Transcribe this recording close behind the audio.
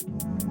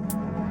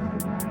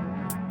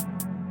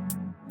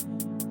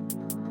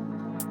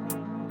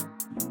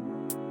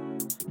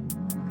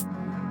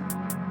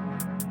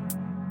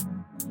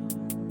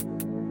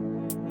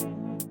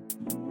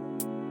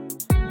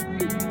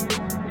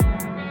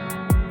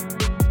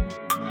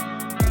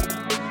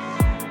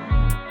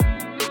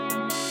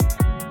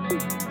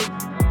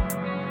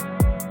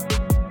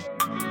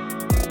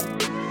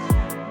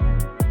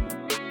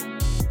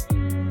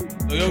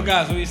Yo,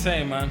 guys, what are you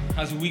saying, man?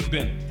 How's the week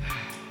been?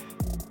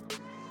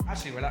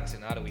 Actually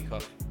relaxing. I had a week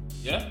off.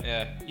 Yeah?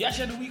 Yeah. You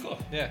actually had a week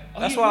off? Yeah. Oh,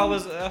 That's yeah, why I man.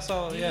 was. That's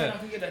all. Yeah. I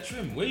can get that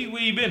trim. Where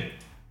you been?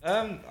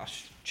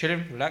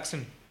 Chilling,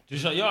 relaxing.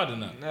 Just your yard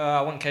and that?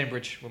 I went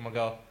Cambridge with my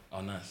girl.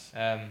 Oh, nice.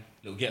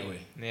 Little getaway.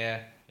 Yeah.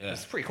 Yeah.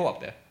 It's pretty cool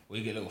up there. Where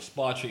you get a little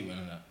spa treatment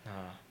and that?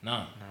 Nah. Nah,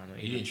 not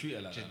You even. didn't treat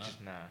her like Just, that,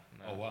 just nah.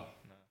 Oh, wow.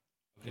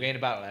 We ain't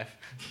about life.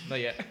 Not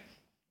yet.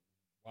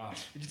 Wow.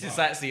 We just did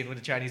sightseeing with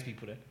the Chinese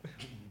people there.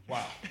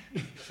 Wow.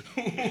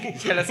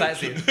 Hella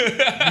sightseeing.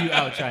 You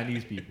out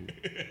Chinese people.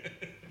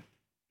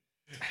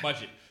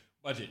 Budget.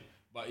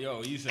 But yo,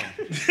 what you saying?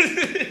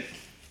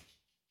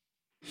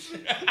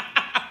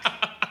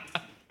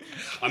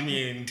 I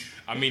mean,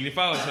 if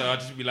I was her, I'd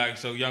just be like,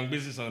 so young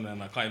business owner,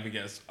 and I can't even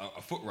get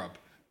a foot rub.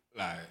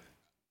 Like,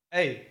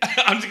 Hey,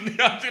 I'm just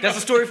that's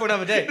a story for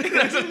another day.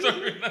 That's a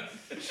story.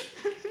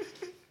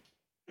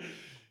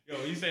 Yo,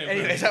 what you saying?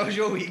 Anyways, man? how was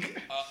your week?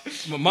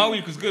 My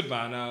week was good,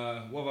 man.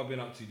 What have I been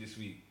up to this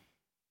week?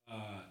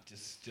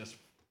 Just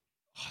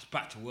I was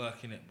back to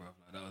work in it, bro.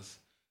 Like,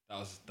 that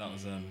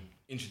was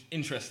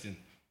interesting.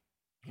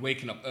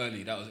 Waking up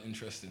early, that was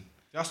interesting.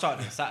 I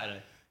started on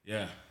Saturday.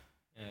 Yeah.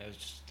 Yeah, it was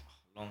just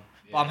long.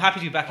 But I'm happy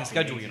to be back in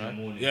schedule, you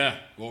know. Yeah.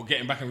 Well,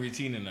 getting back in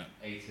routine and that.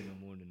 8 in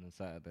the morning on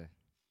Saturday.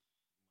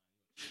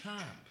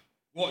 Champ.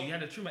 What? You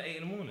had a trim at 8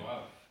 in the morning?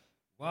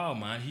 Wow,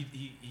 man.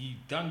 He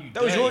done you.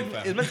 That was dirty, your.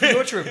 fam. It's meant to be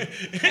your trim.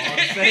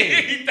 I'm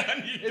saying. He done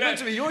you. It's meant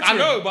to be your I trim.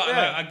 know, but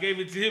Yeah. I gave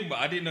it to him, but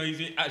I didn't know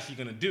he's actually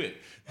gonna do it.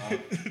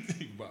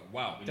 But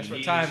wow.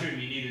 Desperate time. You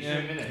need a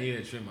Yeah. trim, I innit? hear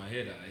a trim. I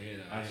hear that.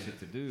 I have shit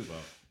to do,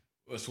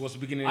 bro. So what's the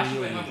beginning I of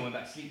actually your went home week? and went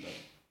back to sleep, though.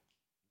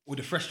 With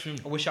the fresh trim.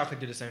 I wish I could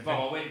do the same Bro,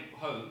 thing. I went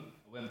home,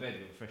 I went to bed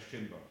with a fresh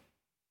trim, bro.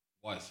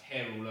 Wise.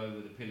 Hair all over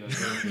the pillow.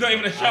 Not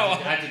even a shower.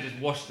 I had to just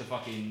wash the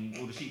fucking,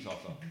 all the sheets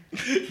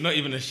after. Not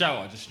even a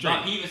shower, just straight.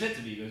 Like, he even said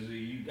to me, he goes,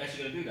 you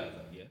actually gonna do that? I was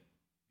like, yeah.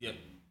 Yep.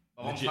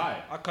 But I'm Legit.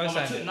 tired. I I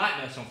co-signed took it.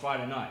 night nurse on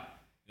Friday night.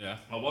 Yeah.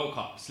 I woke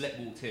up, slept,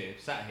 walked here,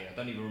 sat here. I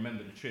don't even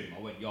remember the trim. I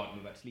went yard,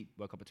 went back to sleep,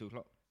 woke up at 2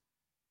 o'clock.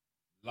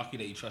 Lucky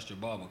that you trust your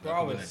barber. Bro,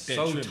 I was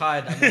so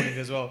tired that morning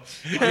as well.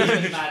 I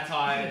was mad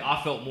tired.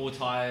 I felt more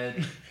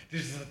tired.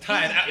 This is a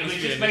tired It was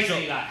atmosphere. just in the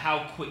basically shop. like,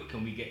 how quick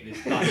can we get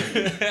this done?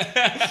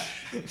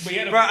 But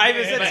yeah, Bro, I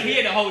even said But to he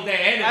had the whole day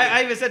anyway.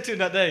 I even said to him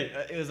that day,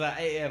 it was like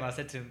 8 a.m. I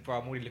said to him, bro,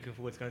 I'm already looking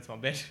forward to going to my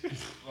bed.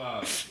 Bro,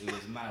 it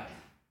was mad.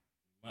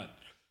 Man.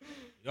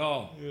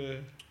 Yo,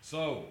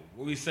 so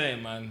what we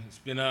saying, man? It's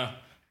been a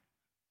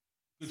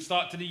good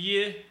start to the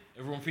year.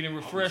 Everyone feeling I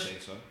would refreshed. say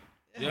so.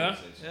 Yeah? I would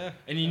say so. Yeah.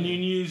 Any new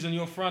news on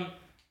your front?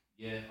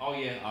 Yeah. Oh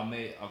yeah.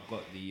 I've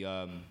got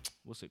the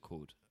what's it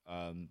called?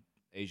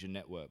 Asian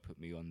Network put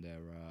me on their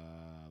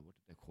what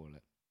did they call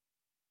it?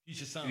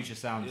 Future Sound. Future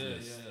Sounds Yeah,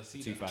 list, yeah, I see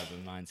that.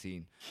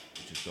 2019,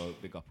 which is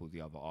dope. Big up all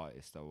the other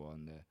artists that were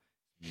on there.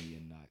 Me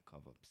and like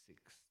cover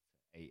 6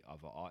 to 8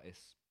 other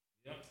artists.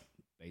 Yep.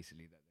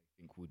 Basically, that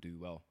they think will do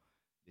well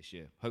this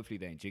year. Hopefully,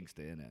 they ain't jinxed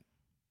it, innit?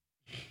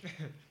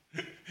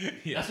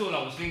 Yeah. That's all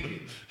I was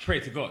thinking. Pray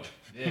to God.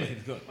 Yeah. Pray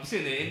to God. I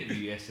seen the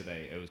interview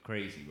yesterday. It was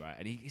crazy, right?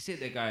 And he sit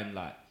there going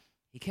like,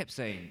 he kept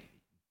saying,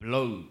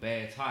 "blow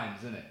bare times,"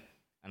 innit?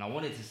 And I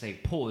wanted to say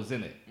pause,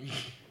 innit?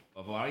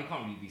 But you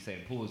can't really be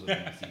saying pause on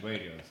BBC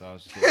radio, so I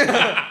was just like,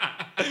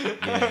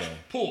 yeah.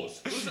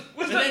 Pause. What does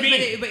But that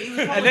mean? but he was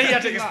And then you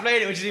had to like-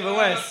 explain it, which is even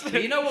worse.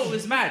 But you know what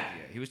was mad?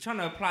 Yeah? He was trying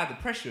to apply the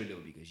pressure a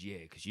little bit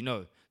because, you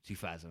know,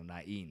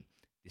 2019,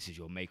 this is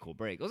your make or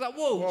break. I was like,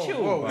 whoa,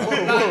 chill, bro.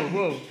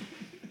 whoa.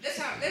 Let's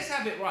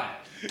have it right,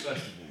 first of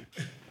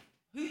all.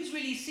 Who's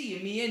really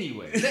seeing me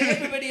anyway? Let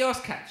everybody else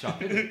catch up,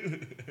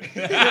 innit?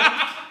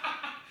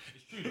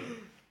 It's true, though.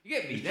 You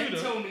get me? It's Then true,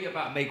 though. tell me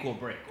about make or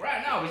break.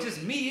 Right now, it's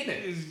just me,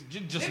 innit? It's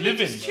just Let me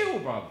living. just chill,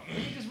 bro. Let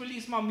me just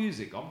release my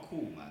music. I'm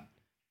cool, man.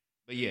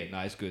 But yeah, no,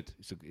 it's good.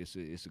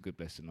 It's a good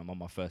blessing. I'm on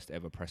my first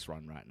ever press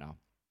run right now,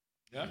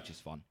 Yeah? which is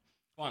fun.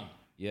 Fun.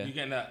 Yeah. You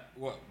getting that,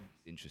 what,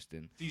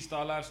 Interesting.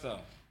 D-Star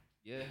lifestyle?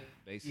 Yeah,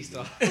 basically.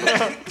 Easter.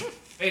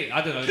 Hey,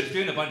 I don't know. Just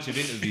doing a bunch of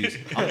interviews.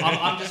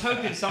 I'm just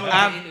hoping some of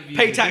the interviews.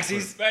 Pay are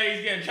taxis. Man,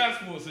 he's getting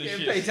transports and Yeah,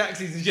 shit. pay taxis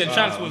and He's shit. getting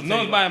transports. I'll No tell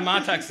one's you buying my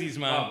taxis,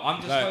 man.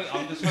 different. Like,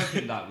 I'm just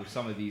hoping that with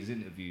some of these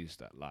interviews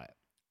that like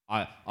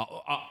I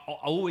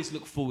always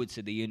look forward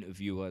to the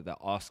interviewer that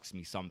asks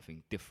me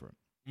something different,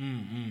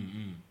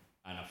 and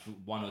I feel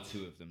 1 or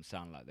 2 of them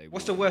sound like they.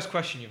 What's will. the worst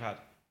question you've had?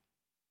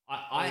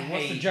 I What's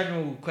hate the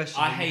general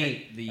question I that you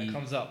hate the that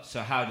comes up?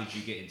 So how did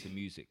you get into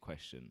music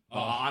question? But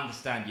Oh. I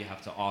understand you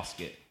have to ask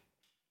it.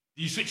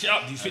 Do you switch it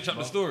up? Do you switch up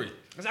the story?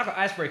 It's like an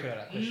icebreaker,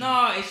 that question.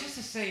 No, it's just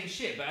the same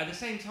shit. But at the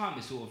same time,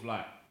 it's sort of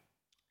like,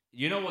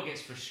 you know what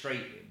gets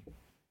frustrating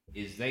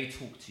is they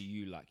talk to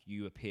you like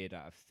you appeared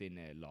out of thin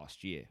air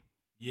last year.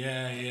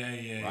 Yeah.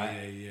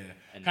 Right.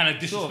 And Kind of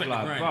sort disrespect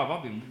like, the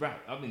brand. bruv,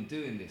 I've been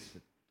doing this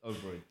for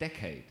over a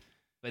decade.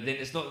 But then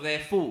it's not their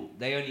fault.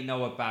 They only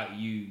know about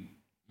you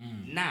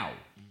now.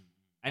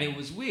 And it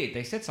was weird.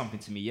 They said something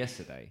to me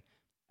yesterday,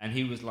 and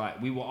he was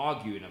like, we were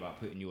arguing about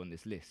putting you on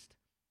this list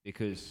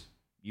because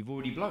you've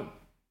already blown.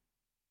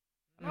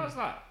 And I was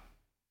like,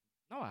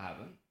 no, I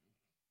haven't.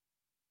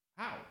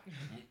 How?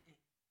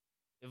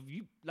 That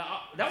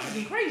would have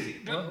been crazy.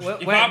 If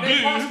They I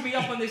passed me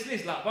up on this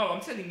list, like, bro,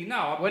 I'm telling you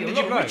now, When I'm did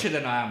a you lot blow? richer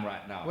than I am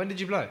right now. When did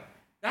you blow?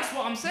 That's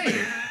what I'm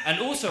saying. And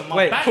also, my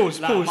Wait, back, pause.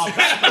 My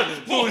back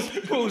balance.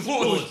 Pause. Yeah.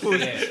 And this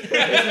is the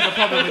problem with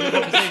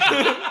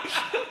the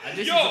conversation. And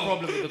this is the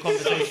problem with the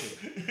conversation.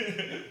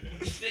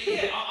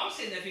 Yeah, I'm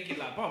sitting there thinking,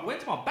 like, bro,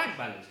 when's my bank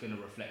balance going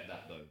to reflect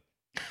that, though?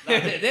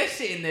 Like, they're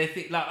sitting there,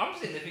 I'm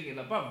sitting there thinking,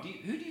 like, bro,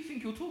 who do you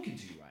think you're talking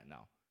to right now?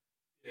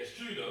 It's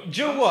true though.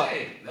 Do you know what?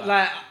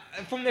 Like,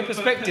 from their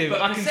perspective,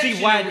 I can see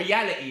why. And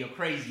reality are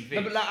crazy things.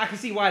 No, but like, I can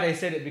see why they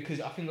said it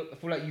because I feel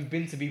like you've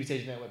been to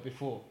BBC Network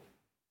before.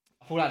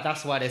 I feel like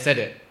that's why they said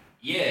it.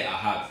 Yeah, I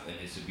have, and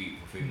it's a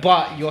beautiful thing.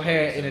 But you're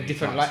here in a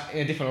different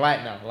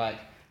light now, like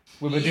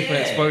with a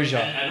different exposure.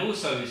 And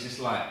also, it's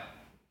just like,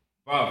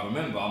 bro,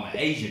 remember, I'm an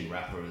Asian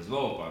rapper as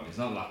well, bro. It's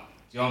not like, do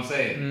you know what I'm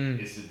saying?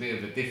 It's a bit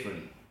of a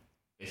different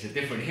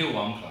hill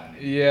I'm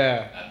climbing.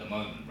 Yeah. At the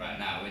moment, right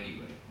now, anyway.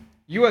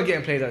 You weren't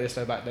getting played like this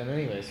though back then,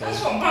 anyway. So.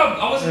 That's what, bro.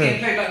 I wasn't getting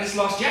played like this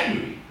last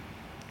January.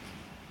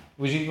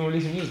 Was you even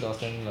releasing news last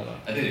time like that?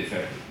 I did it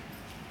February.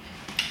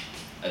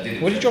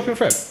 What did you drop in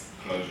Feb?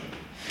 Closure.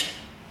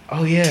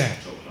 Oh yeah.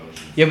 Drop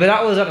Closure. Yeah, but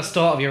that was at the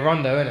start of your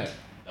run though, innit?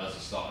 That was the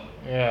start of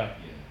it. Yeah.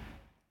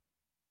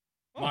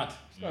 Mad.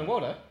 It's going well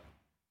though.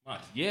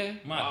 Mad. Yeah.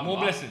 Mad. More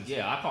blessings.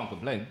 Yeah, I can't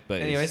complain.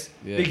 But Anyways,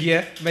 yeah. big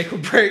year, make or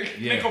break.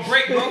 Yeah. Make or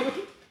break, bro.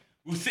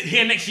 We'll sit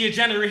here next year,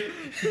 January.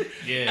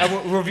 Yeah. And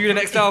we'll review the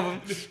next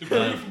album. The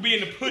proof will be in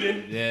the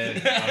pudding.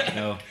 Yeah. I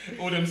know.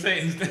 All them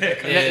sayings there.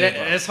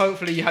 Let's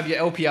hopefully you have your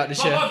LP out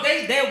this year. But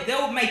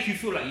they'll make you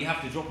feel like you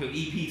have to drop your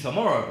EP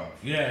tomorrow, bro.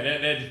 Yeah,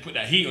 they just put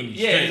that heat on you.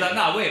 Yeah, straight. it's like,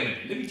 nah, wait a minute,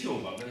 let me chill,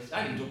 bro.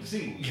 I didn't drop the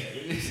single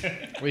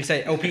yet. What do you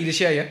say, LP this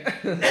year, yeah?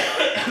 I'm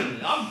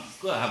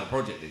gonna have a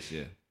project this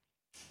year.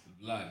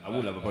 I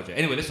will have a project.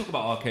 Anyway, let's talk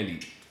about R. Kelly.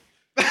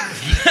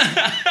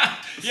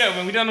 Yeah,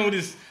 when we done all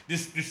this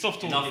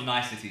soft talk. Enough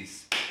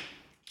niceties.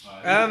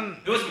 Um,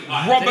 It was,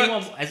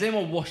 Robert- has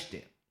anyone watched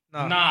it?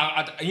 No.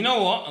 Nah, you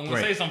know what? I'm gonna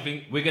Great. say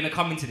something. We're gonna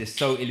come into this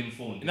so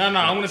ill-informed. No,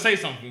 I'm gonna say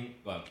something.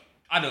 Go.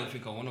 I don't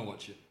think I want to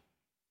watch it.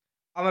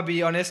 I'm gonna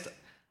be honest,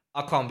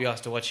 I can't be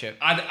asked to watch it.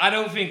 I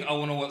don't think I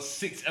want to watch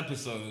 6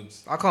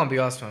 episodes I can't be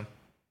asked, man.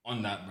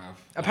 on that, bruv.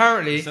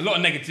 Apparently, It's a lot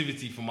of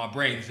negativity for my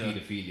brain to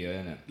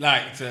Pedophilia, innit?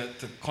 like to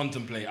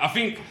contemplate. I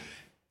think.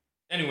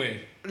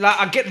 Anyway, like,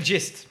 I get the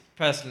gist,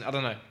 personally. I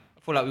don't know. I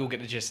feel like we all get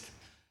the gist.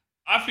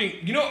 I think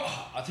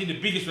I think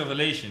the biggest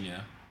revelation. Yeah.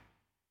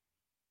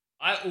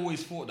 I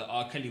always thought that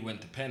R. Kelly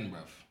went to Penn,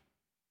 bruv.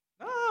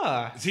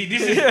 Ah. See,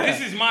 this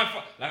is my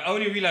like. I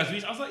only realized.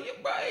 I was like, yeah,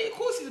 bro. Of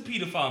course he's a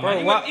paedophile,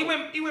 Bro,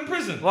 man. He went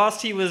prison.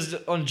 Whilst he was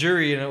on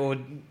jury or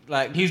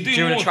like He was doing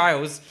during the more.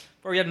 trials,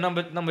 bro, he had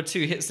number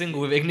 2 hit single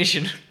with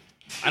Ignition.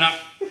 And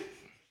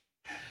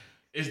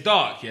it's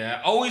dark, yeah.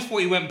 I always thought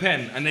he went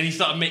Penn, and then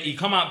he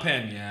come out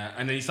Penn, yeah,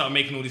 and then he started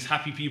making all this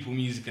happy people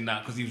music and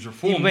that because he was He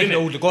reformed. was making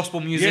innit? all the gospel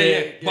yeah,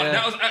 music. yeah. But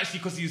that was actually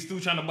because he was still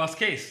trying to bust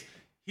case.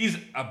 He's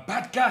a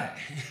bad guy.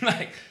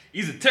 Like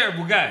he's a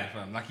terrible guy,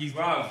 fam. Like he's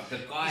Bro, the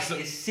guy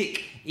is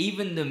sick.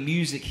 Even the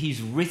music he's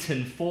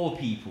written for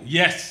people.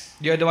 Yes.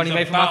 Yeah, the one he It's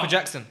made for about- Michael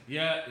Jackson.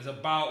 Yeah, it's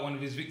about one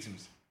of his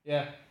victims.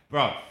 Yeah.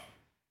 Bro.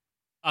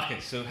 Okay,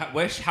 so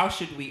how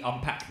should we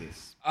unpack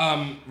this?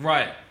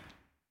 Right.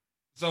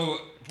 So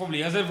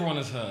probably as everyone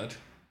has heard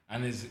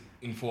and is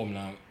informed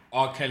now,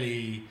 R.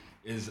 Kelly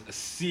is a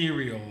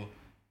serial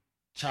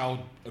child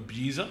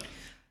abuser.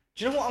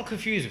 Do you know what I'm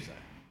confused with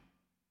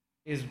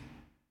though? Is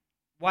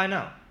why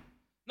now?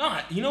 No,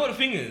 you know what the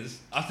thing is?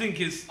 I think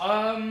it's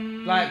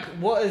Like,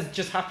 what has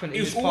just happened in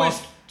It was this always-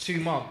 past 2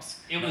 months?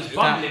 It was That-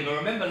 bubbling, but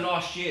remember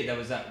last year there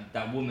was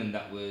that woman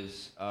that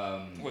was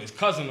what, his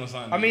cousin or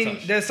something. I mean,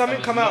 such. there's that something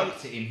was come out.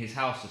 locked in his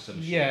house or some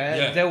shit.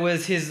 Yeah, there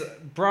was his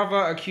brother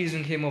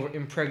accusing him of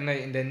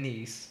impregnating their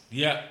niece.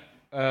 Yeah,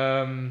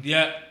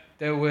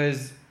 There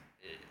was.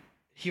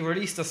 He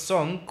released a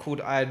song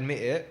called "I Admit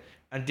It"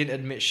 and didn't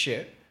admit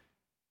shit,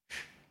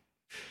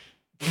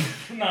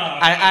 nah,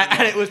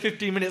 and it was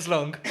 15 minutes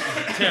long.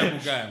 terrible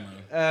guy,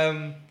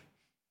 man.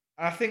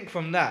 I think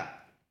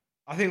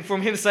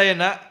from him saying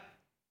that,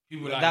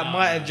 People like, that nah,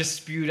 might nah. have just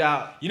spewed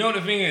out. You know what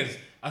the thing is?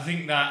 I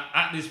think that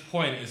at this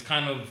point it's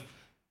kind of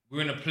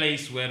we're in a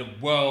place where the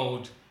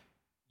world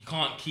you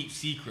can't keep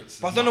secrets.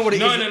 But as I don't know much. what it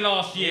you know, is. in the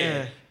last year,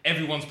 Yeah.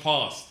 everyone's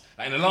passed.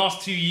 Like in the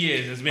last 2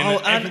 years, there's been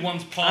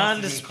everyone's past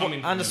and has been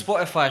coming. and the from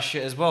them. Spotify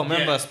shit as well.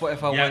 Remember, Yeah.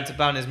 Spotify Yeah. wanted to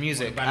ban his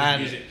music Ban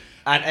his music.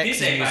 and Did X's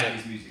they ban music.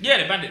 his music? Yeah,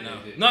 they banned it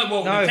now. They did. No,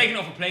 well, No. they're taking it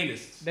off of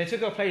playlists. They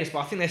took a playlist, but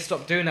I think they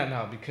stopped doing that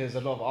now because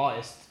a lot of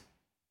artists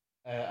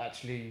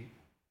actually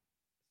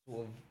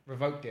sort of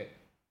revoked it.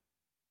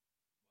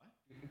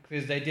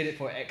 Because they did it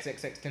for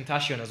XXX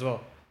Tentacion as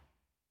well.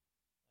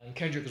 And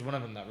Kendrick was one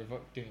of them that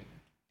revoked,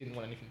 didn't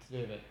want anything to do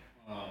with it.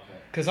 Oh, okay.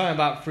 Because something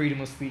about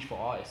freedom of speech for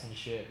artists and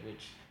shit,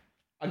 which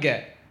I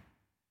get.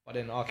 But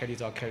then R.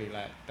 Kelly's R. Kelly,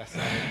 like, that's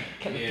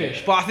kept the Yeah.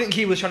 fish. But I think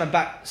he was trying to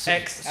back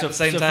X at the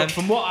same time.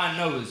 From what I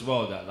know as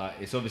well, that like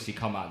it's obviously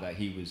come out that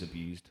he was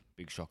abused.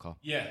 Big shocker.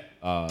 Yeah.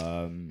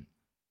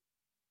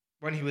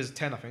 When he was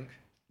 10, I think.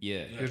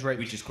 Yeah. He was raped.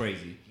 Which is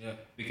crazy. Yeah.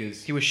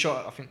 Because He was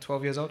shot, I think,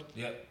 12 years old.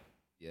 Yeah.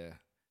 yeah.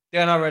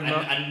 Yeah, and I read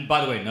And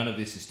by the way, none of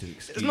this is to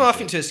excuse. There's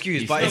nothing to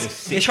excuse, He's but still it's, a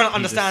sick- they're trying to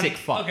he's a understand. sick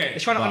fuck. Okay. They're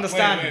trying to But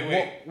understand wait.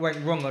 what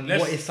went wrong and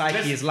Let's- what his psyche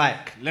let's- is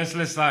like.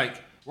 Let's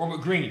like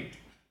Robert Greene.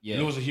 Yeah.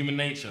 Laws of Human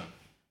Nature.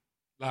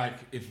 Like,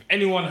 if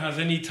anyone has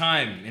any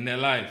time in their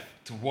life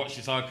to watch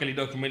this R. Kelly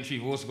documentary,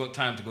 you've also got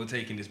time to go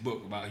take in this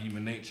book about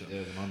human nature. Yeah,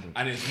 100.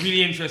 And it's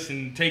really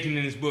interesting taking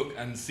in this book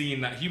and seeing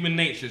that human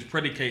nature is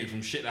predicated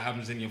from shit that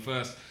happens in your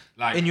first,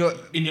 like, In your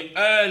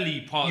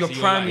early parts your of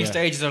your primary life.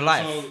 stages of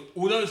life. So,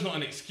 although it's not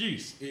an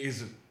excuse, it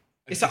is.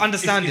 It's an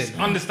understanding. It's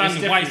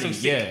understanding why it's so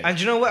definitely- sick. yeah. And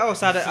do you know what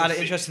else I It's so had an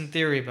sick. interesting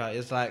theory about?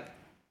 Is like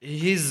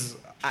his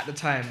at the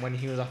time when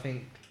he was, I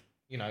think,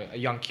 you know, a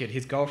young kid,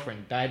 his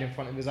girlfriend died in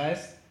front of his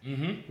eyes.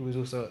 Mm-hmm. Who was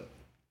also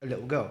a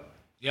little girl.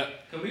 Yeah.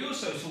 Can we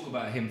also talk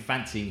about him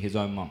fancying his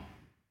own mum?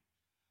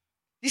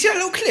 You see that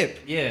little clip?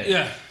 Yeah.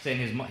 Yeah.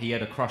 Saying he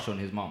had a crush on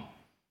his mum.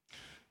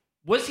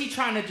 Was he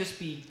trying to just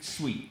be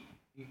sweet?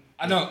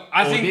 I know.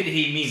 I Or think. did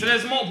he mean So it?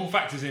 there's multiple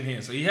factors in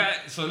here. So he had.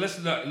 So let's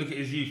look at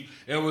his youth.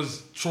 There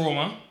was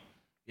trauma.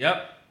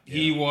 Yep.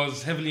 He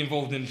was heavily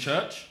involved in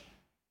church.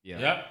 Yeah.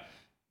 Yep.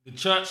 The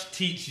church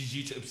teaches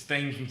you to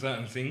abstain from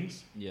certain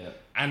things. Yeah.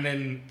 And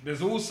then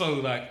there's also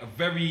like a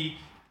very,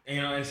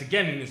 you know, it's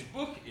again in this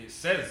book, it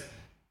says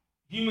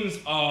humans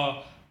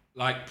are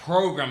like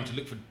programmed to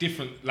look for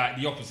different, like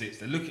the opposites.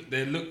 They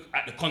look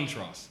at the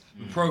contrast.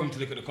 We're programmed to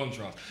look at the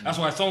contrast. That's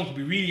why someone can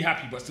be really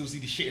happy but still see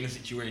the shit in a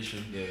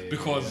situation.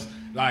 Because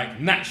like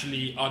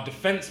naturally our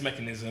defense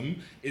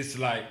mechanism is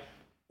to like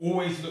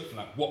always look for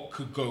like what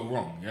could go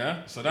wrong,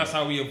 yeah? So that's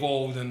how we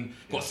evolved and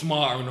got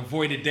smarter and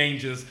avoided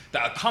dangers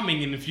that are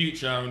coming in the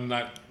future and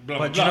like blah,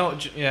 But blah, do you blah. know?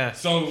 Yeah.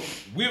 So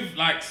with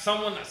like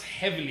someone that's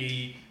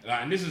heavily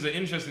like, and this is an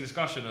interesting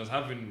discussion I was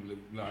having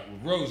like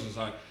with Rose, is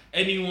like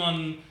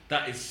anyone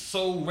that is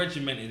so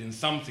regimented in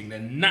something, they're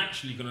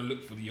naturally gonna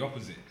look for the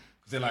opposite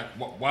because they're like,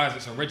 what? Why is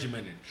it so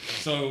regimented?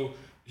 So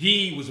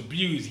he was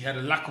abused. He had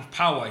a lack of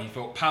power. He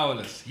felt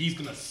powerless. He's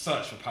gonna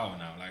search for power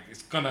now. Like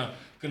it's gonna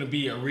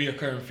be a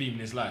reoccurring theme in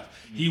his life.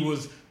 He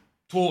was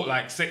taught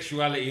like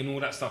sexuality and all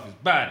that stuff is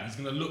bad. He's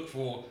gonna look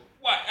for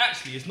what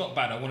actually it's not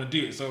bad. I want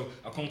to do it. So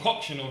a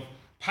concoction of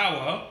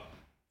power,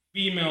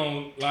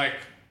 female like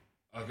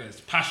I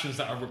guess passions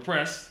that are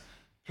repressed,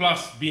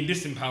 plus being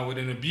disempowered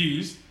and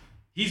abused.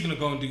 He's gonna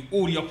go and do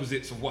all the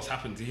opposites of what's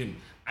happened to him,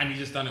 and he's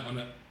just done it on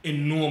an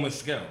enormous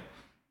scale.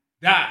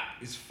 That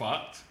is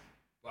fucked.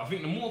 But I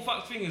think the more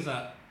fucked thing is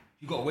that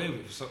he got away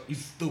with it. So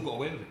he's still got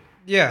away with it.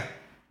 Yeah.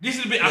 This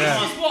is a bit. Yeah.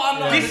 This is what I'm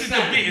not This is the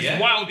understanding, bit. It's yeah?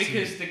 wild to me.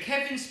 Because the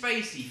Kevin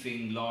Spacey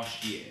thing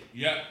last year,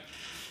 Yeah.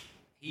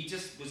 he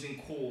just was in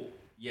court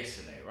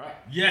yesterday, right?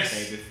 Yes.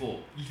 The day before.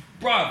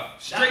 Bruv,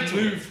 straight That to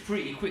moved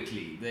pretty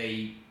quickly.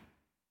 They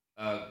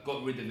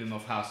got rid of him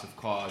off House of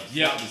Cards.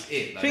 Yeah. That was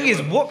it. Like, Thing they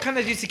is, were- what can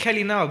they do to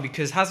Kelly now?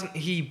 Because hasn't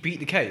he beat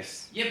the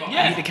case? Yeah, but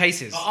Yeah. Beat the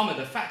cases. But Ahmed,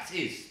 the fact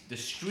is, the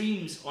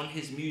streams on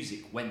his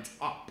music went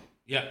up.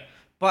 Yeah.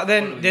 But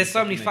then Following there's this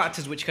so many documentary.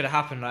 factors which could have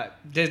happened. Like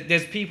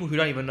there's people who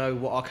don't even know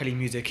what R. Kelly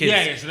music is.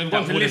 Yeah, so they've that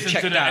gone to would have listen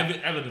to checked the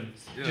out.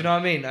 evidence. Yeah. Do you know what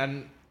I mean?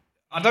 And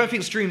I don't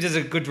think streams is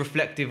a good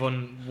reflective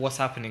on what's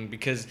happening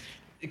because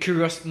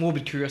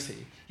morbid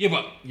curiosity. Yeah,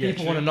 but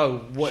People want to know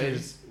what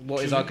is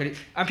R. Kelly,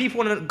 and people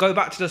want to go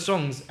back to the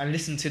songs and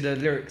listen to the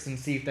lyrics and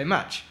see if they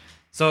match.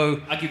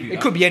 So I'll give you it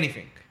that. could be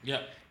anything.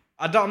 Yeah.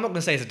 I'm not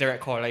gonna say it's a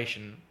direct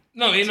correlation.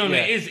 No, Yeah.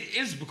 it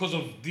is because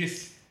of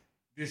this.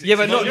 Yeah,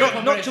 but Well, not- you're not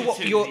comparing to it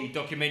what you're- the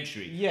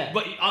documentary. Yeah.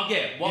 But I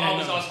get what Yeah, I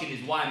was no. asking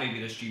is why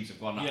maybe the streams have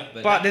gone up. Yeah.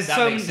 But that- there's that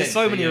so makes there's sense.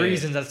 so many Yeah, yeah.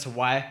 reasons as to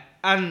why,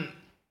 and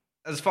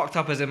as fucked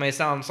up as it may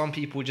sound, some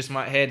people just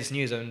might hear this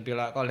news and be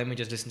like, "Oh, let me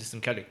just listen to some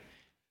Kelly."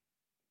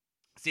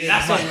 See,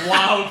 that's a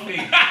wild thing.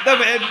 No,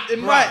 but it Bruv,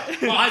 might.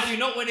 but I do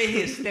not want to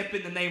hear "Step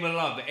in the Name of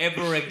Love"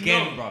 ever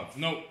again, no,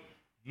 bruv.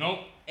 No.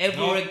 Ever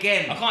no.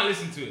 again. I can't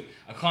listen to it.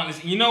 I can't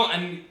listen. You know,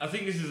 and I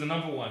think this is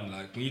another one.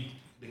 Like the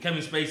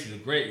Kevin Spacey is a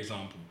great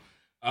example.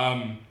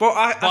 Bro,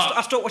 I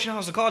But- stopped watching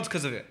House of Cards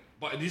because of it,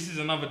 But this is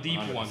another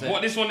deeper one. 100%.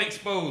 What this one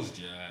exposed,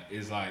 yeah,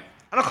 is like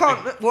and I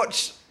can't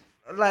watch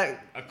like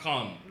I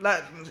can't.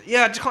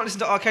 yeah, I just can't listen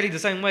to R. Kelly the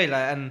same way,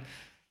 like and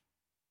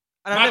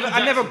I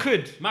Michael never Jackson.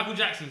 could. Michael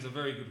Jackson's a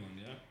very good one,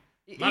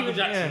 yeah. Even- Michael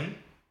Jackson,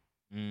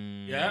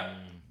 Mm. yeah. Yeah,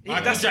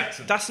 Michael that's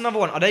Jackson. That's another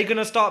one. Are they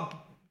gonna start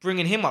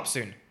bringing him up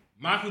soon?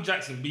 Michael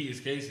Jackson beat his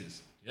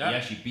cases. Yeah. He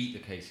actually beat the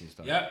cases,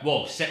 though. Yeah.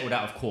 Well, settled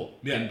out of court.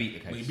 Yeah. Then beat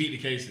the Well, case. he beat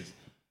the cases.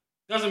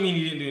 Doesn't mean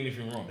he didn't do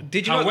anything wrong.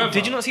 Did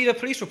you not see the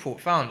police report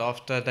found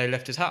after they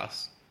left his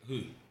house?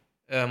 Who?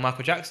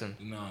 Michael Jackson.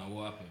 No,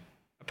 what happened?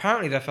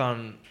 Apparently, they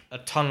found a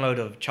ton load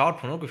of child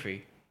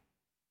pornography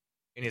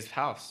in his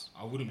house.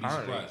 I wouldn't be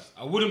Apparently. surprised.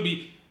 I wouldn't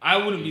be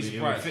surprised.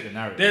 It would fit the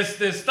narrative.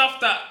 There's stuff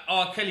that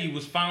R. Kelly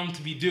was found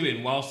to be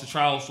doing whilst the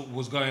trial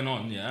was going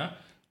on. Yeah.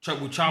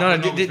 With child No,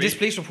 pornography. this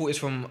police report is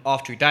from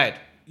after he died.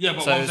 Yeah,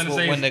 but so what I'm it's trying to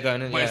say when is, they're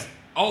going in. but Yeah. it's-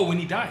 Oh, when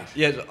he died.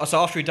 Yeah.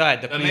 So after he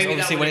died, the But police maybe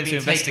obviously that went would in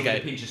have to been taken with a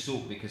investigate. pinch of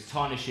salt because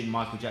tarnishing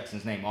Michael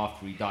Jackson's name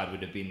after he died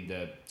would have been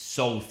the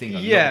sole thing a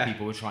lot Yeah, of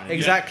people were trying to do.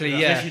 exactly,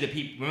 yeah. Especially the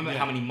people. Remember Yeah.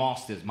 how many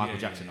masters Michael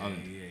Yeah, Jackson yeah,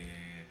 owned? yeah.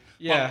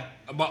 Yeah.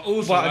 But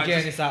also, But like, again,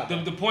 just it's out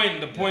there. the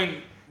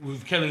point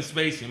with Kevin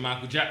Spacey and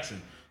Michael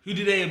Jackson, who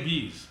did they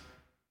abuse?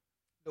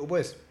 Little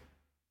boys.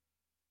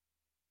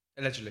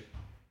 Allegedly.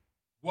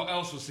 What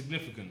else was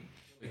significant?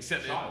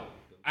 Except Child.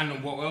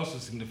 and what else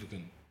was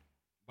significant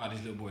about these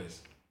little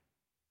boys?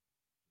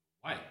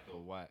 White. Or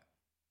white.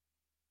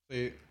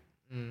 So,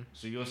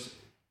 So you're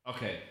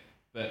okay,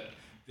 but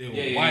They were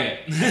yeah, white.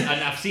 yeah.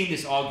 And I've seen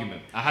this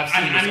argument. I have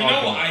seen And this you know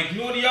argument. what? I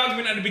ignored the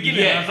argument at the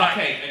beginning. Yeah, I was like,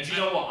 okay. And do you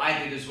know what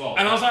I did as well?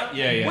 and I was like,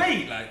 Yeah.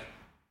 wait, like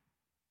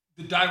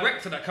the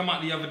director that come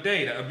out the other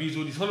day that abused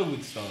all these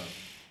Hollywood stars.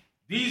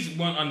 These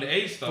weren't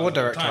underage stars. What at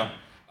the director? time.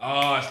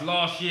 Oh, it's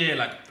last year.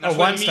 Like that's when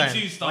Weinstein.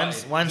 Me Too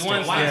started.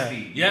 Weinstein.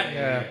 Weinstein.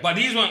 Yeah. But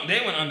they weren't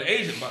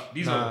underage, but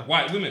these are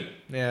white women.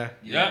 yeah.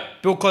 Yeah.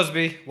 Bill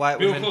Cosby, white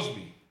Bill women.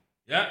 Cosby.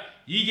 Yeah.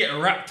 You get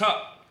wrapped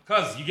up,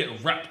 cuz you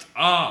get wrapped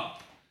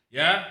up.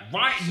 Yeah.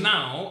 Right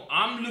now,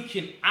 I'm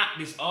looking at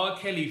this R.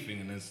 Kelly thing,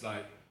 and it's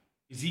like,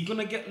 is he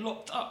gonna get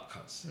locked up,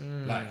 cuz?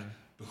 Like,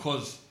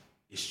 because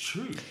it's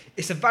true.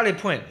 It's a valid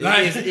point.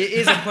 Like, it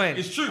is a point.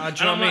 It's true. Do And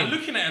you know I'm what I like mean?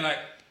 looking at it like,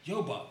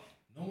 yo, but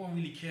no one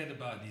really cared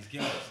about these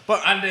girls.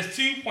 But- and there's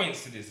 2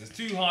 points to this. There's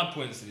 2 hard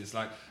points to this.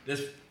 Like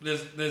there's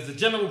the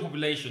general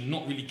population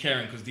not really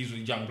caring because these were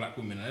young black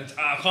women. And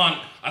I can't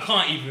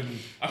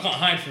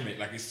hide from it.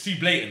 Like it's too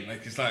blatant.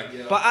 Like it's like.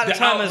 But at the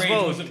time as outrage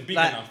well, wasn't big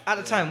like enough. at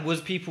the time, was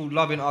people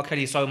loving R.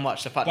 Kelly so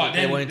much the fact But that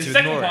they then wanted the to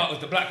second ignore part it? was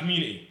the black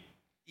community.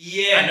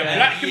 Yeah. And the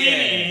black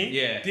community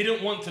Yeah.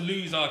 didn't want to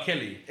lose R.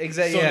 Kelly.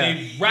 Exactly, So yeah.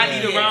 they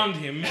rallied Yeah. around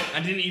him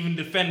and didn't even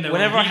defend them.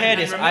 Whenever I hear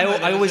this, remember, I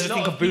there always was a just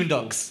think lot of of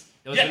people- Boondocks.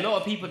 There was Yeah. a lot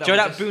of people that Joe, were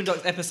that just,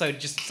 Boondocks episode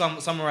just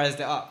summarized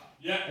it up.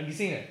 Yeah. Have you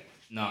seen it?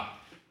 Nah.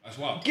 That's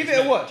wild. Give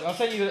it a watch. I'll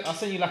send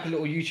you like a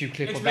little YouTube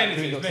clip of that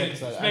Boondocks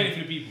episode. Explain it for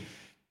the people.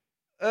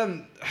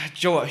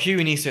 Joe, what?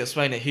 Huey needs to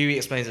explain it. Huey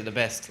explains it the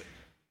best.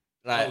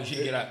 Like, We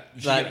should get that.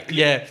 We should like get that clip.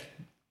 yeah.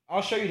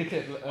 I'll show you the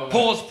clip.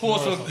 Pause for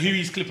tomorrow or something.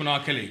 Huey's clip on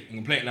R. Kelly. I'm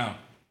gonna play it now.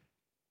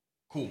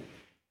 Cool.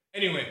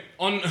 Anyway,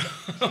 on.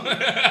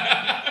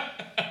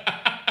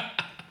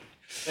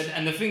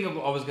 And the thing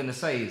I was going to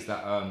say is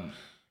that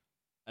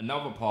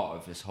another part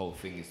of this whole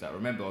thing is that,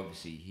 remember,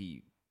 obviously,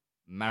 he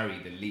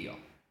married Aaliyah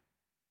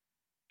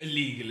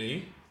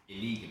Illegally.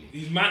 illegally.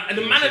 And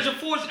the manager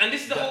forged, and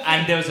this is the whole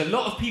And thing. there was a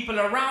lot of people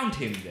around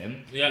him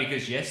then, Yeah.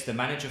 because yes, the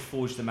manager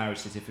forged the marriage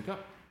certificate.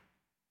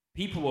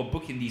 People were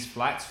booking these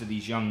flights for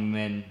these young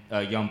men,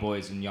 young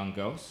boys and young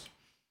girls,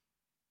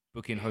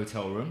 booking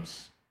hotel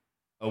rooms,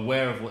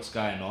 aware of what's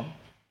going on.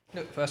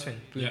 Look, first thing,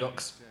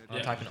 Boondocks. I'm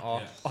Yeah. typing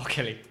R. Yeah. R.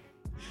 Kelly.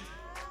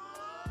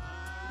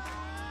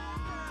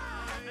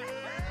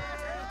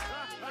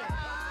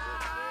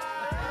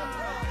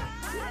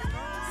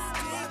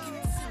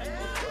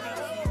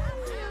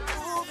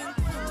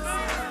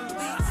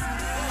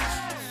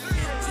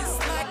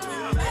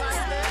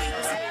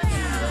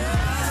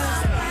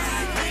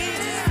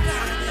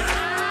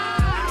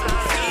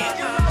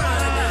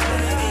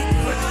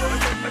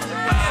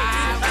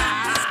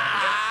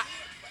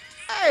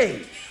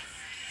 Hey!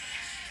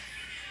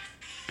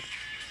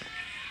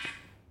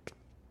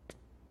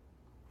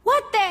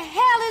 What the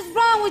hell is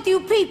wrong with you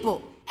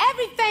people?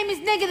 Every famous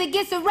nigga that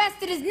gets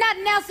arrested is not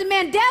Nelson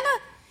Mandela?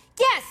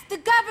 Yes, the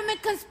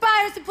government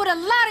conspires to put a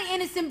lot of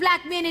innocent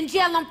black men in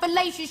jail on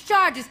fallacious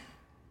charges.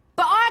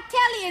 But R.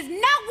 Kelly is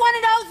not one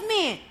of those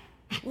men.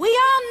 We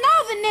all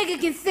know the nigga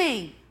can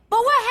sing. But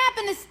what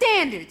happened to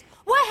standards?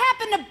 What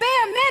happened to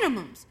bare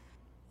minimums?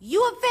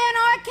 You a fan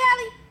of R.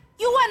 Kelly?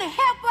 You want to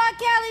help R.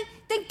 Kelly?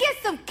 Then get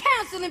some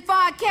counseling for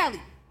R.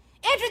 Kelly.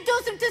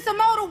 Introduce him to some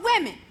older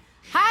women.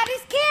 Hide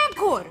his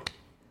camcorder.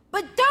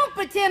 But don't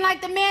pretend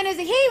like the man is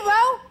a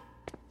hero.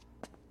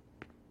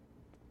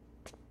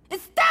 And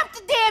stop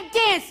the damn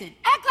dancing.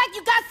 Act like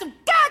you got some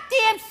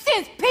goddamn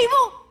sense,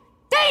 people.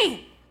 Damn.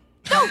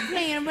 Don't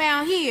playing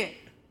around here.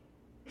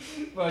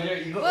 Bro,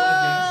 you got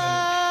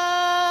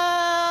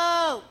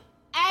Whoa!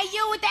 Hey,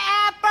 you with the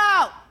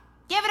afro.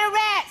 Give it a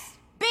rest.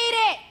 Beat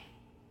it.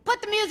 Put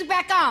the music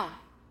back on.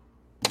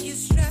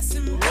 It's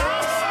summarized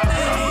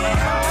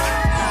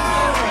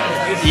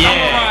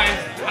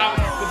how,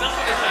 because that's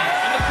what they're saying.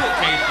 In the court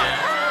case,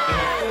 there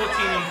were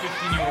 14 and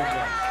 15-year-old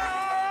girls.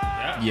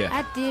 Yeah? I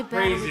did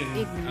better with Praising,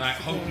 ignorance and like,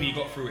 today. hopefully he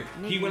got through it.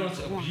 He went on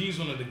to Ignorance abuse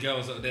one of the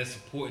girls that were there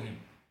supporting him.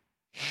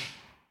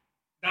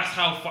 That's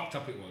how fucked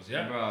up it was,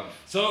 yeah? Bruv.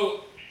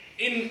 So,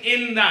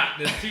 in that,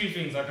 there's 2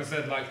 things, like I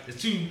said, like,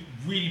 there's 2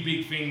 really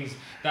big things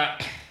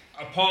that,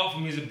 apart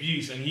from his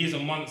abuse, and he is a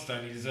monster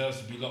and he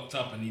deserves to be locked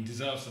up and he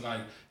deserves to,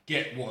 like,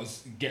 get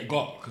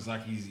got, because,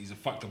 like, he's a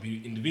fucked up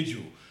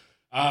individual.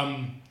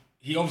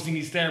 He obviously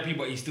needs therapy,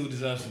 but he still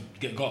deserves to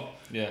get got.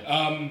 Yeah.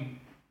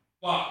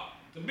 But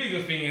the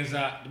bigger thing is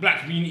that the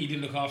black community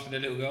didn't look after their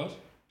little girls.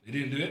 They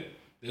didn't do it.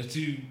 They're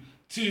too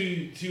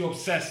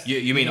obsessed.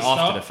 You mean with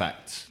after stuff. the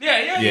fact?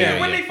 Yeah.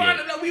 When they found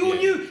yeah, out that we all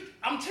yeah. knew.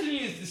 I'm telling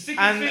you, it's the sickest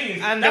And-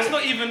 thing. and That's the-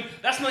 not even.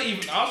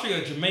 I'll show you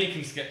a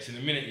Jamaican sketch in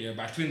a minute here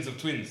by Twins of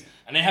Twins,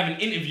 and they have an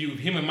interview with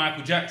him and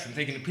Michael Jackson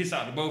taking the piss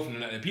out of the both of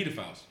them like they're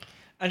pedophiles.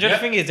 And the Yeah.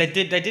 thing is, they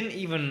didn't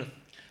even.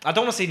 I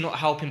don't want to say not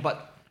help him,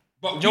 but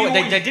But Do you know what? we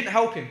always- They didn't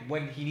help him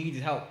when he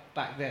needed help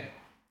back then,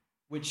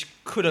 which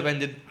could have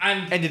ended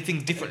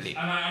things differently.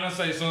 And I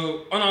say,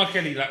 so on R.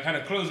 Kelly, like kind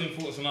of closing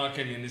thoughts on R.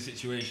 Kelly in this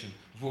situation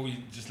before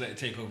we just let it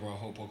take over our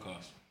whole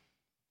podcast.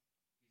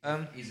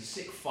 He's a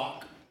sick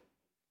fuck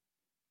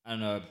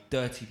and a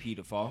dirty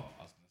paedophile.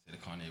 I was gonna say the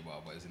Kanye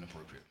bar, but it's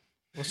inappropriate.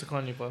 What's the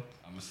Kanye bar?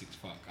 I'm a sick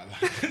fuck. I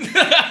like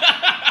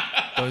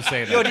Don't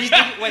say Yo, did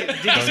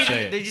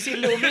say you see a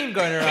little meme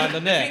going around on The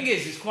there? thing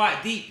is, it's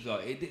quite deep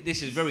though.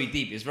 This is very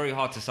deep. It's very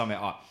hard to sum it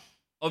up.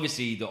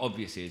 Obviously, the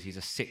obvious is he's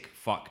a sick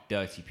fuck,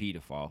 dirty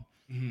paedophile.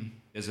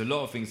 There's a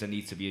lot of things that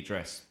need to be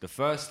addressed. The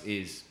first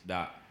is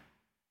that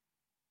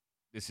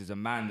this is a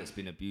man that's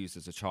been abused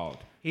as a child.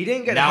 He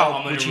didn't get the Now help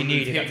I'm going which to he remove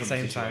needed him at the from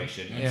same the time.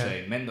 situation and Yeah.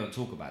 say men don't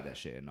talk about that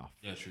shit enough.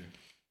 yeah, true.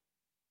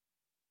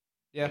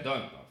 Yeah. They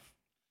don't, bruv.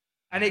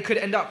 And it could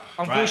end up,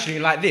 unfortunately,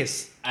 like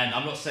this. And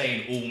I'm not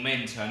saying all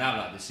men turn out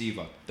like this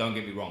either. Don't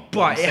get me wrong. But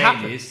what I'm it saying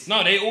happens. is,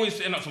 No, they always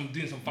end up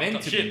doing some fucked meant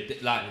up to shit. be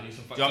like, They do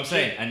some do you fucked know what I'm up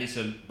saying? shit. And it's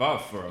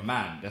bruv, for a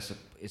man,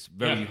 it's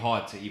very Yeah.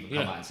 hard to even come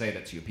Yeah. out and say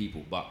that to your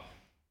people. But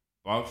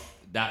bruv,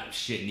 that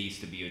shit needs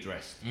to be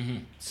addressed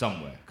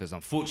somewhere because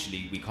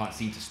unfortunately we can't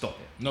seem to stop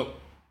it. No.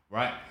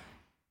 Right?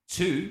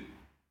 2,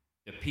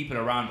 the people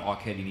around R.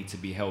 Kelly need to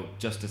be held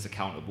just as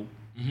accountable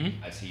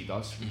as he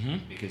does.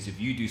 Because if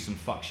you do some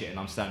fuck shit and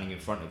I'm standing in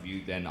front of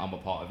you, then I'm a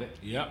part of it.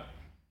 Yep.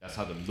 That's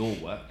how the law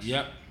works.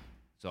 Yep.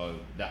 So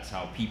that's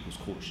how people's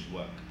court should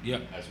work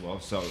Yep. as well.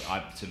 So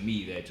to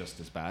me, they're just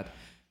as bad.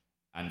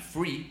 And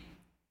 3,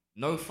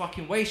 no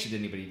fucking way should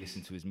anybody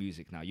listen to his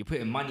music now. You're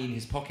putting money in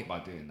his pocket by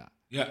doing that.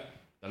 Yep.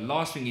 The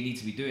last thing you need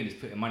to be doing is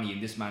putting money in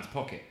this man's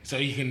pocket. So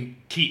you can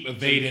keep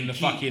evading the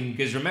fucking.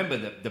 Because remember,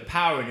 the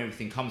power and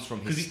everything comes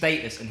from 'Cause his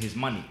status and his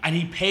money. And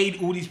he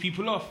paid all these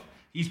people off.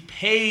 He's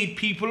paid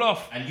people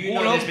off. And you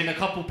all know, there's over. been a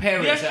couple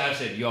parents Yeah. that have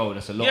said, "Yo,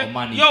 that's a lot Yeah. of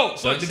money." Yo,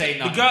 so Don't say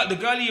nothing. the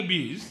girl he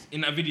abused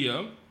in that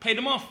video paid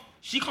him off.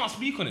 She can't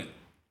speak on it.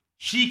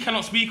 She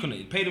cannot speak on it.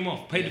 He paid him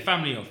off. Paid the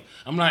family off.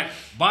 I'm like,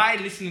 by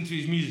listening to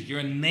his music, you're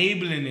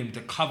enabling him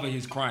to cover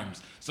his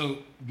crimes.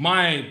 So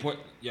my point,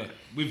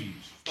 with you,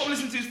 stop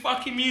listening to his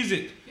fucking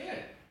music. Yeah,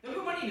 don't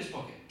put money in his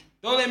pocket.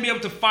 Don't let him be able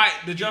to fight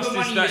the You justice put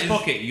money in that his is.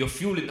 pocket, you're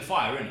fueling the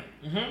fire,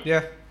 innit?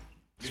 Yeah.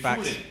 You're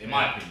Facts. fueling it, in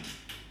my opinion.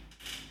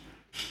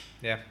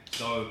 Yeah.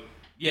 So,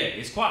 yeah,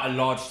 it's quite a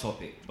large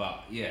topic,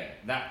 but yeah,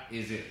 that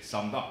is it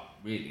summed up,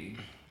 really.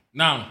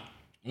 Now,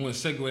 I'm going to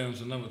segue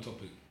onto another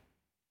topic.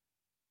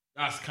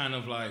 That's kind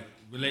of like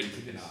related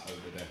to this.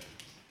 Over there.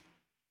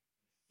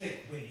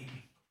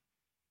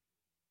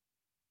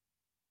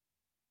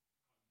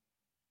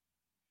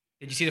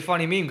 Did you see the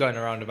funny meme going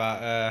around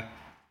about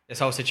this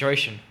whole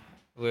situation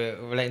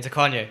relating to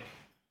Kanye?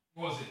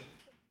 What was it?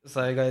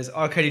 So he goes,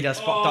 R. Kelly does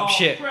fucked up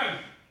shit. Prem,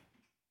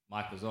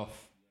 Mic was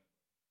off.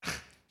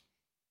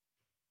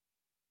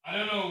 I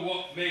don't know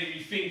what made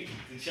me think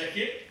to check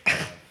it,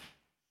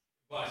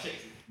 but I checked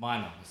it.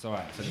 Minor, it's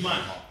alright. It's only Mine.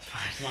 one part.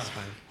 It's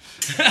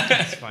fine.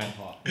 It's fine. One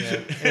part. Yeah.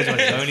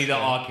 It's only the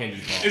R. Kelly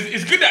part.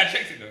 It's good that I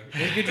checked it though.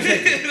 It's good to check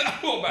it. I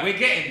thought about We're it.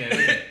 getting there,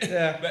 isn't it?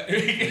 Yeah. But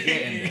we're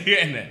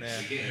getting there.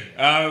 We're getting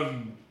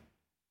there.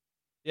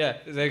 Yeah.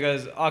 So he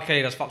goes, R.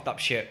 Kelly does fucked up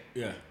shit.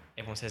 Yeah.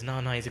 Everyone says, no,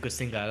 he's a good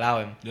singer, allow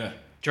him. Yeah.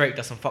 Drake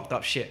does some fucked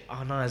up shit.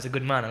 Oh no, he's a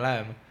good man,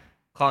 allow him.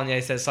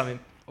 Kanye says something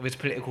of his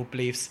political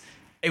beliefs.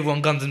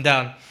 Everyone guns him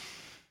down.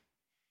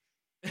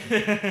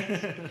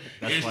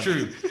 It's funny.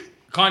 true.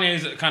 Kanye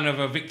is kind of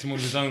a victim of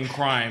his own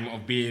crime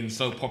of being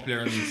so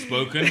popular and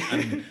spoken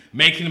and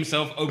making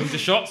himself open to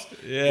shots.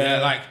 Yeah.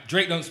 Like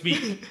Drake don't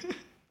speak.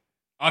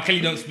 R.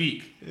 Kelly don't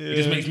speak. He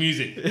just makes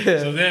music.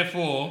 So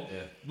therefore,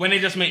 when they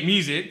just make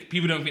music,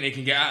 people don't think they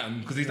can get at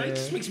him because he's like, he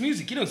just makes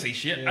music. He don't say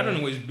shit. I don't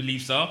know what his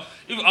beliefs are.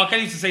 If R.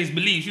 Kelly used to say his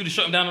beliefs, you'd have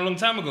shut him down a long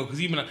time ago because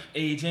he'd been like,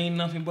 age ain't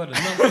nothing but a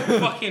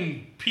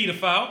fucking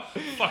pedophile.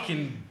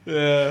 Fucking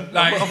Yeah.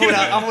 like. I thought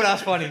that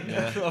was funny.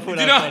 I thought Do that you was know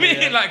what I funny,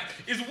 mean? yeah. Like,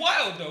 it's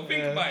wild though.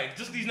 Think about it.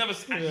 Just 'cause he's never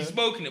actually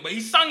spoken it, but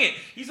he sung it.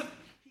 He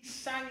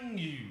sang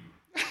you.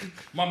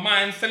 My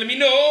mind's telling me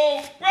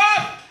no,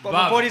 bruv. But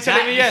my body's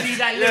telling me yes. You see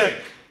that Yeah.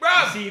 lyric?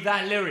 Bruv. You see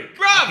that lyric?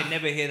 Bruv. I can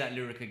never hear that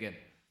lyric again.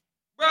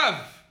 Bruv,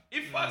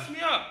 it fucks me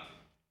up.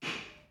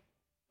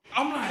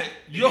 I'm like,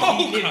 yo,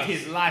 He lived cuz.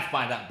 his life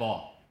by that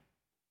bar.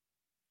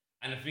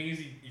 And the thing is,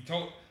 he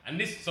told, and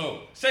this,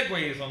 so segue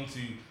is onto,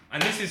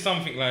 and this is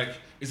something like,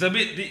 it's a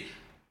bit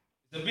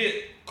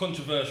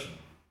controversial,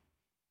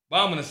 but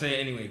I'm gonna say it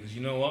anyway because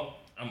you know what?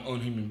 I'm my own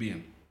human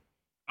being.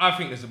 I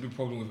think there's a big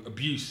problem with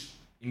abuse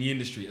in the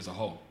industry as a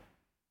whole,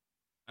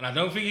 and I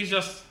don't think it's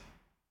just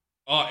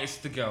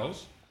artists to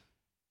girls.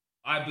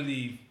 I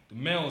believe the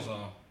males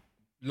are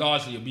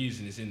largely abused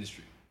in this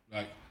industry.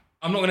 Like,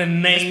 I'm not gonna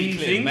Let's be name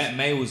clear, things.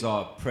 males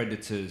are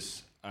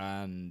predators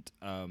and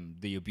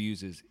the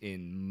abusers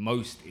in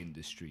most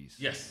industries.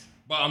 Yes,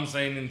 but I'm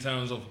saying in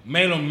terms of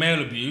male on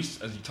male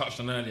abuse, as you touched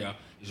on earlier,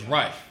 is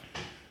rife.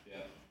 Yeah.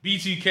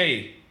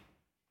 B2K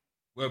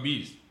were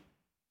abused.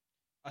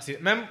 I see.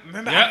 Remember?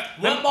 Yeah.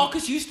 Weren't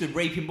Marcus Houston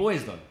raping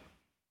boys though?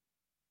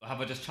 Or have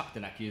I just chucked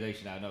an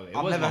accusation out of nowhere? It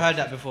I've was never Marcus heard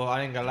that before.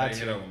 I ain't gonna lie Yeah, to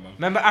you you. know what, man.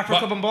 Remember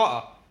Africa But-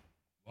 Bambaataa?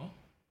 What?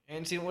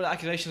 Ain't seen all the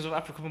accusations of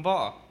Africa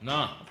Bambaataa.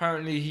 Nah.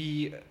 Apparently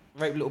he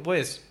raped little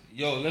boys.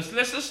 Yo, let's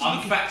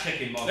I'm fact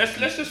checking Marcus.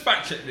 let's just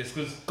fact check this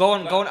because Go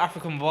on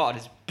Africa Bambaataa.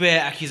 There's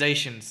bare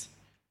accusations.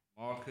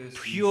 Marcus.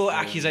 Pure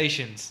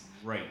accusations.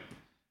 Rape.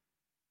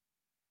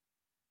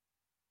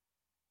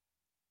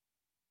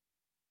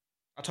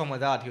 I told my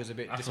dad he was a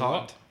bit After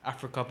disheartened.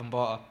 Africa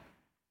Bambaataa.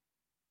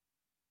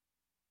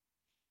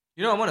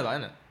 You know what I'm on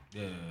about, innit?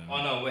 yeah.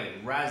 Oh no, wait.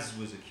 Raz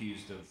was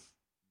accused of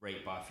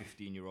rape by a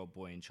 15-year-old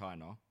boy in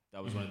China.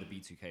 That was one of the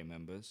B2K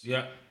members.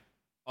 Yeah.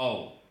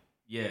 Oh,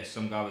 yeah.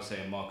 Some guy was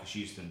saying Marcus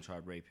Houston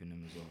tried raping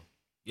him as well.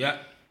 Yeah.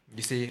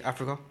 You see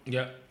Africa?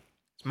 Yeah.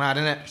 It's mad,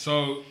 innit?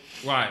 So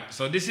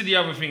so this is the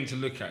other thing to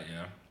look at,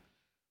 yeah.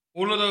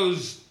 All of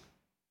those,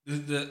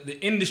 the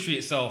industry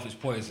itself is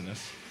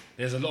poisonous.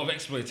 There's a lot of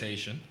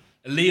exploitation.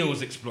 Aaliyah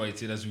was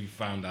exploited, as we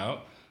found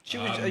out. She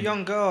was a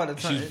young girl at the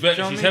time. She's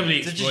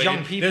heavily They're exploited. just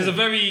young people. There's a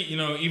very,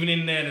 even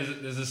in there,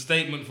 there's a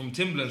statement from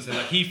Timbaland saying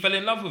like he fell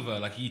in love with her,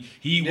 like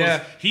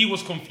he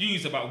was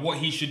confused about what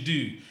he should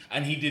do,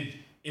 and he did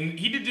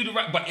do the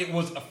right, but it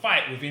was a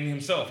fight within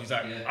himself. He's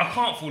like, I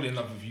can't fall in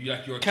love with you,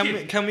 like you're a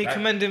kid. Can we right?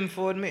 commend him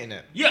for admitting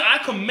it? Yeah, I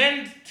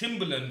commend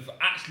Timbaland for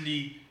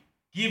actually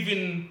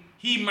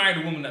he married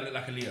a woman that looked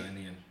like Aaliyah in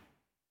the end.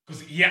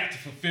 Because he had to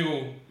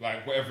fulfill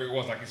like whatever it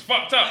was. Like it's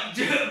fucked up.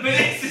 But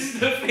this is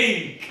the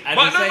thing.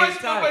 But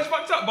it's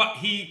fucked up. But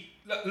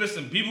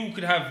listen, people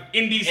could have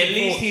indecent At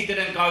least thoughts. he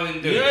didn't go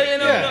and do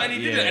it. And he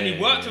didn't. And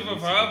he worked with her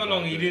for however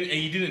long.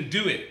 He didn't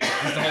do it.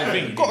 That's the whole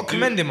thing. You've got to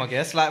commend him, I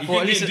guess, like for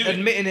at least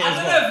admitting it I as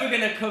don't well. know if we're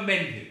gonna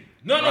commend him.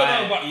 No,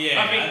 but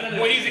Yeah, I think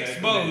what he's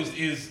exposed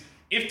is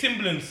if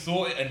Timbaland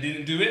saw it and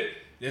didn't do it,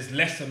 there's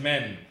lesser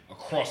men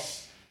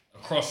across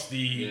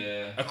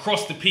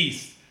the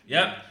piece.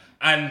 Yeah.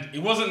 And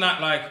it wasn't that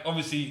like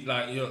obviously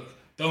like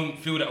don't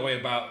feel that way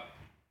about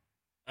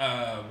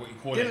what you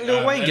call Didn't it.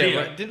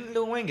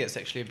 Lil Wayne get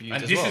sexually abused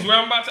And as this well? is where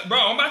I'm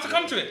about to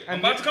come to it.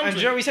 And do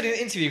you know what he said in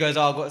the interview? He goes,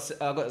 "Oh,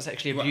 I got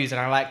sexually abused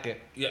and I liked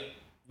it." Yeah.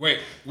 Wait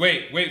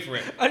for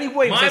it. Only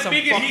Wayne My said some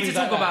biggest- fuck We need things to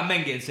talk like about that.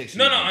 men getting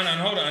sexually No, abused. and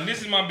hold on. And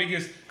this is my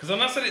biggest because when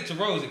I said it to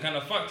Rose, it kind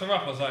of fucked her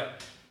up. I was like,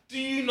 do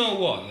you know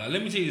what? Like,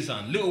 let me tell you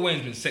something. Lil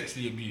Wayne's been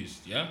sexually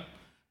abused, yeah.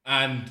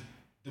 And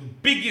the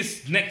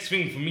biggest next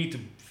thing for me to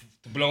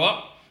blow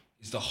up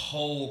is the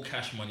whole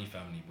Cash Money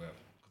family, bro.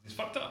 Because it's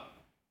fucked up.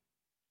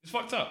 It's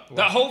fucked up. What?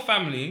 That whole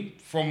family,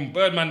 from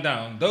Birdman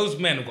down, those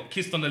men have got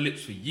kissed on the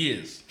lips for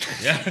years.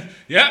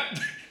 Yeah?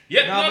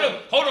 Yeah. No.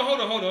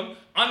 Hold on.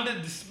 Under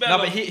the spell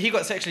No, but he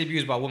got sexually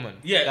abused by a woman.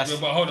 Yeah, That's-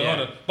 but hold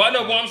on. But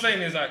no, what I'm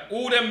saying is like,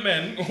 all them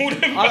men... I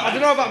don't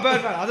know about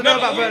Birdman. I don't know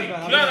about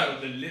Birdman. No.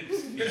 The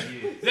lips.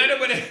 Them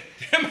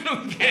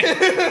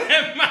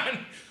man...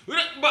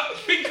 But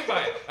think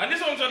about it. And this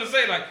is what I'm trying to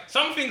say. Like,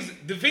 some things...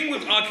 The thing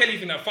with R. Kelly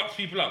thing that fucks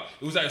people up,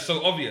 it was like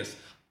so obvious.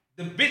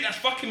 The bit that's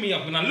fucking me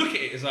up when I look at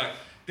it is like,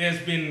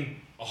 there's been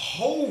a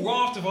whole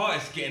raft of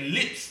artists getting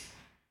lips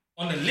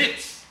on the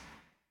lips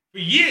for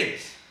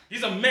years.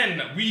 These are men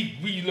that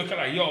we look at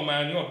like, yo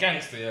man, you're a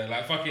gangster, yeah.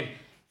 Like fucking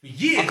for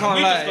years. I can't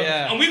lie,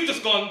 And we've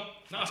just gone,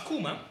 nah, it's cool,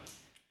 man.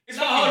 It's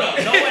No, hold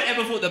on. No one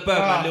ever thought the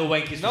Birdman Lil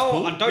Wayne kiss was No,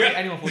 cool. I don't think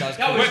anyone thought that was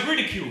That cool. was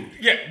ridiculed.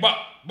 Yeah, but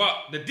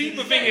the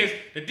deeper thing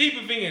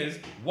is,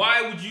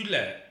 why would you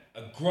let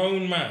a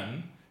grown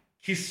man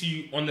kiss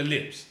you on the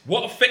lips?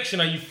 What affection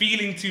are you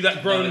feeling to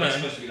that grown man?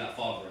 supposed to be like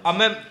father. I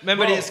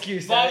remember the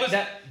excuse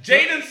that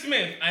Jaden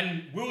Smith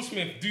and Will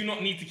Smith do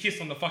not need to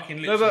kiss on the fucking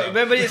lips. No, but bro.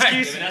 remember the Like,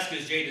 excuse- Yeah, but that's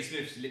because Jaden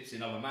Smith's lips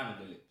in other man on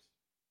the lips.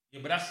 Yeah,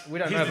 but that's We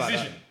don't his know about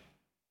decision.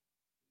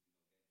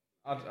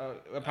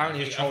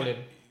 apparently he's trolling.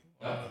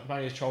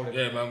 Apparently he's trolling.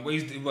 Yeah, man.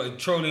 What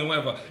trolling,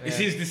 whatever. It's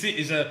his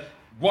decision.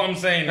 What I'm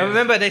saying. I is,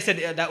 remember they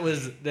said that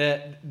was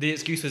the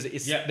excuse was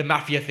it's Yeah. the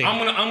mafia thing.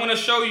 I'm gonna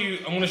show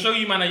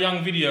you, man, a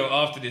young video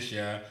after this,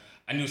 yeah,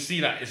 and you'll see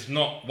that it's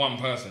not one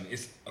person.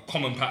 It's a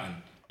common pattern.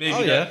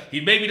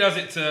 Baby does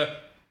it to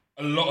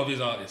a lot of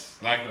his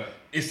artists. Like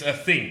it's a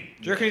thing.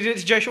 Do you reckon he did it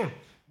to Jay Sean?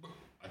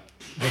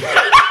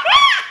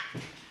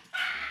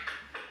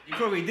 He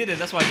probably didn't.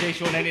 That's why Jay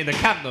Sean ain't in the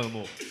camp no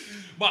more.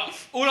 But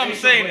all I'm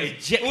saying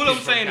is,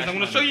 I'm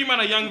gonna show you, man,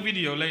 a young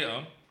video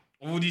later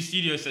of all these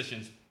studio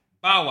sessions.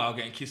 Bow Wow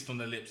getting kissed on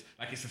the lips,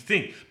 like it's a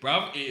thing,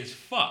 bruv. It is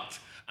fucked,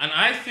 and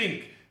I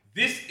think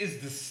this is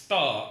the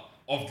start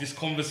of this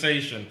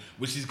conversation,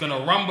 which is gonna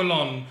rumble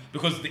on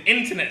because the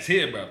internet's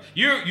here, bruv.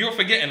 You're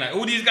forgetting like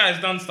all these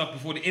guys done stuff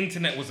before the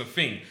internet was a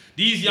thing.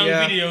 These young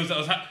videos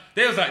that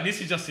they was like, this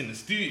is just in the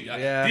studio.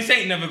 Like, this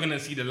ain't never gonna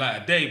see the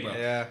light of day, bruv.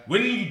 Yeah.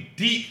 When you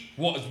deep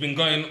what has been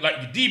going, like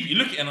you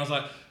look at it, and I was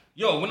like,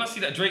 yo, when I see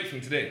that Drake thing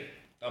today,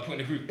 that I put in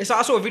the group. It's like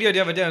I saw a video the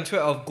other day on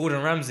Twitter of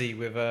Gordon Ramsay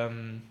with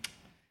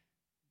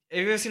have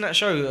you ever seen that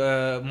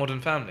show,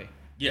 Modern Family?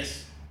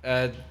 Yes.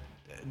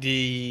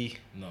 The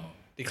No.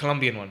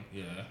 Colombian one.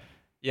 Yeah.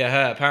 Yeah,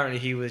 her. Apparently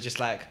he was just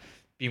like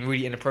being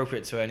really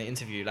inappropriate to her in an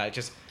interview, like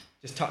just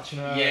touching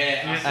her.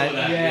 Yeah, I saw and,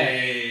 that.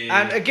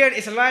 Yeah. And again,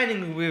 it's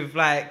aligning with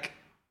like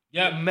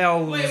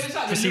Mel's Wait, it was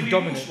like the perceived Louis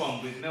dominance. Walsh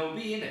one with Mel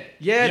B in it.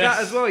 Yeah, Yes.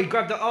 that as well. He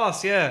grabbed the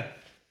ass. Yeah.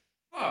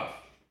 Bro,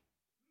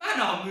 man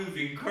Man are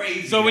moving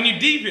crazy. So when you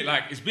deep it,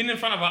 like, it's been in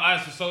front of our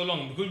eyes for so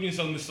long, because we've been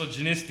so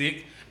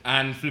misogynistic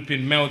and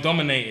flipping male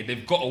dominated,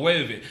 they've got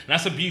away with it. And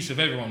that's abuse of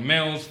everyone.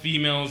 Males,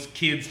 females,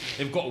 kids,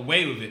 they've got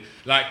away with it.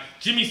 Like,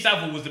 Jimmy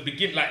Savile was the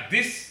beginning, like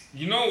this,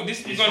 you know,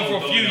 this has gone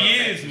for a few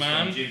years,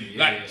 man.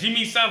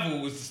 Jimmy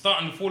Savile was the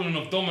starting the falling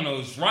of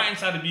dominoes right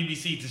inside the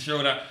BBC to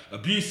show that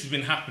abuse has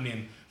been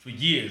happening for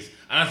years.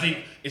 And I think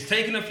it's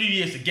taken a few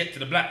years to get to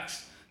the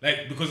blacks.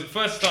 Like, because it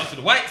first starts with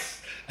the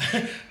whites,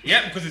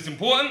 yeah, because it's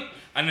important,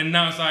 and then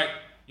now it's like,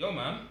 yo,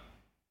 man,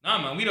 nah,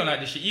 man, we don't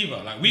like this shit either.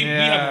 Like, we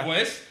have a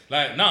voice.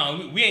 Like,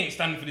 nah, we ain't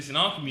standing for this in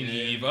our community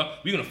either.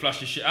 We're gonna flush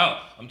this shit out.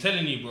 I'm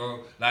telling you,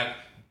 bro. Like,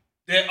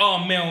 there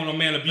are male on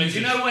male abuse.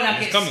 But you know when I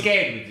get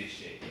scared with this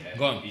shit, yeah?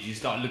 Go on. Is you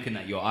start looking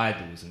at your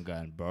idols and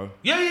going, bro,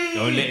 Yeah.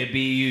 don't let it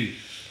be you.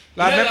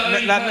 Like, You know the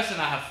only person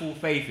I have full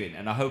faith in,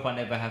 and I hope I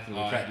never have to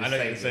retract this I know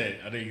you can statement,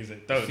 say it. I know you can say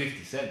it. is Don't.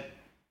 50 Cent.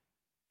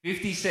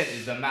 50 Cent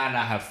is the man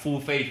I have full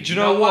faith in. Do you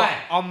know what? why?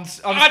 I'm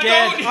scared.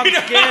 I I'm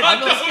don't scared. I'm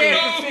not know, scared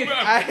bro. for 50.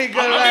 I ain't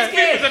gonna I'm lie.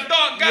 scared. He's a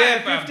dark guy,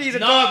 Yeah, fam. 50 is a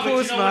No, dark but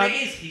horse, you know man.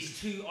 what it is? He's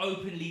too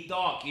openly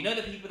dark. You know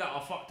the people that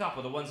are fucked up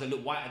are the ones that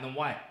look whiter than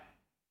white.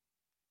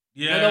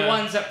 Yeah. They're the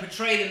ones that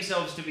portray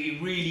themselves to be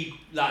really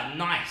like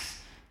nice.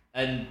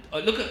 And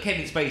look at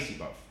Kevin Spacey,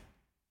 bro.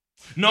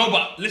 No,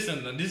 but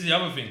listen, this is the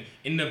other thing.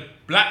 In the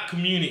black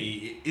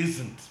community, it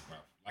isn't, bro.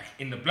 Like,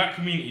 in the black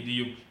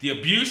community, the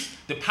abuse,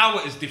 the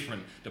power is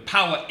different. The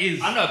power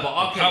is... I know, but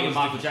R. the Kelly power and is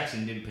Michael different.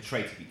 Jackson didn't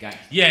portray to be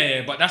gangsters.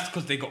 Yeah, but that's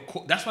because they got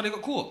caught. That's why they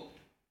got caught.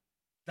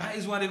 That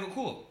is why they got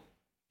caught.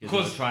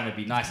 Because they're trying to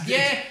be nice.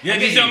 Yeah, do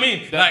you see what I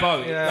mean? Like,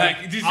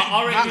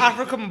 I reckon,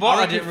 African Bar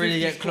reckon didn't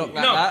really 50's get clocked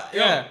cool. like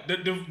that.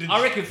 Yeah.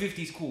 I reckon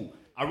 50's cool.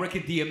 I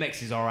reckon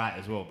DMX is alright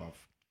as well, bro.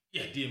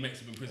 Yeah, DMX has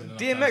been in prison.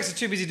 DMX is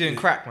too busy doing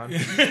crack, man.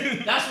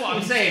 That's what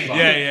I'm saying, bro.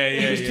 Yeah.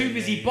 He was too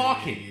busy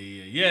barking.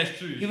 Yeah, it's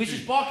true. He was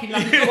just barking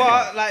like a dog.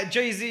 Well, like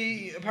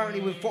Jay-Z apparently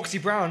with Foxy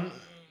Brown.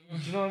 Do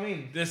you know what I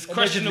mean? There's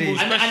Allegedly.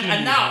 questionable.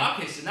 And now,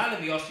 okay, so now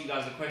let me ask you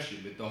guys a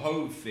question with the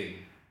whole thing.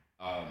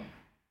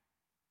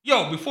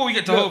 Yo, before we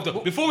get to Yo, Hove, though,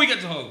 before we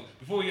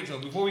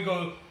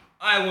go,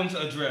 I want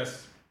to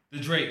address the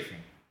Drake thing.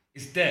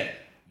 It's there.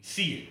 You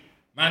see it.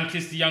 Man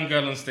kissed the young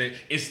girl on stage.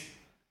 It's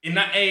in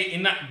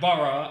that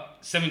borough,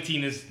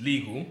 17 is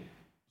legal,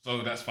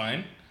 so that's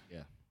fine. Yeah.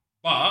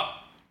 But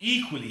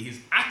equally, his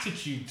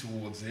attitude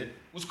towards it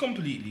was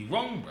completely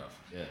wrong,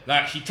 bruv. Yeah.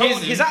 Like, she told him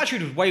His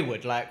attitude was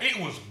wayward, like it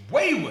was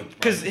wayward.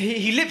 because bruv.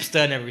 he lipsed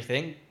her and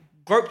everything,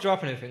 groped her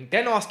up and everything,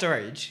 then asked her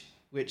age,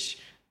 which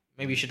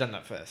maybe you should have done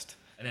that first.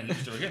 And then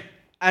lips her again.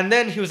 And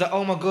then he was like,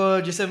 "Oh my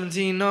god, you're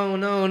 17, no,"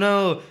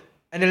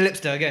 and then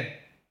lipsed her again.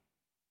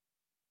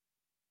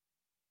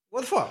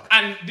 What the fuck?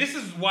 And this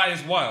is why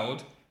it's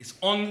wild. It's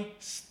on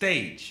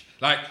stage.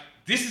 Like,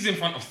 this is in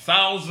front of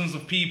thousands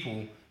of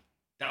people.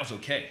 That was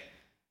okay.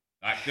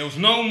 Like, there was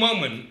no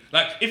moment.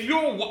 Like, if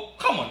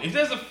come on, if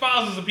there's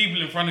thousands of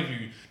people in front of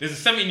you, there's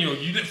a 17-year-old,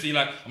 you literally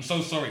like, I'm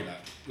so sorry,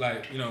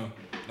 like, you know,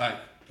 like,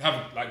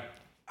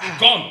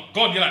 gone.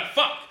 You're like,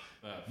 fuck.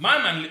 My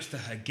man lips to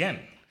her again.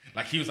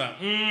 Like, he was like,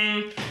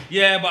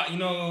 yeah, but, you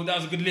know, that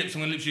was a good lips.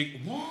 I'm gonna lips you.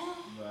 What?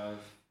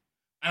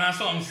 And that's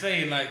what I'm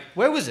saying, like,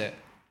 Where was it?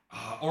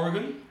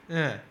 Oregon?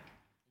 Yeah.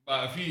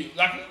 But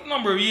a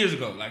number of years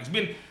ago, like, it's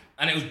been,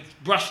 and it was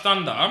brushed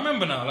under. I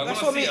remember now, like,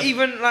 That's when what I mean. see it,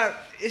 Even like,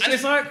 it's and just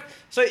it's like,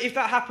 so. If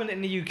that happened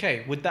in the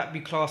UK, would that be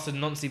classed as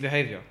Nazi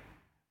behaviour?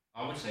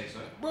 I would say so.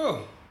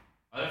 bro,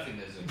 I don't think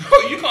there's a... bro,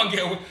 you can't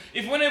get away.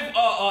 If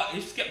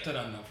Skepta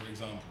done that, for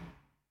example,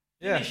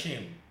 Yeah. finish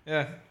him.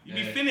 Yeah. You'd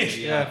be finished.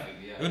 Yeah.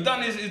 It's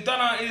done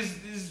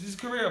his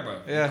career, bro.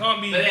 Yeah. You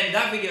can't be. But then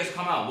that video's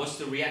come out. What's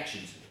the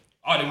reaction to it?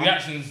 Oh, the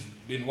reaction's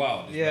been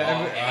wild. It's Yeah,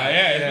 been- every-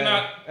 it's been yeah.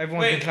 out.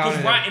 Everyone's been clowning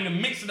because him. right in the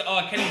mix of the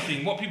R. Kelly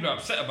thing, what people are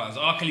upset about is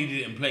R. Kelly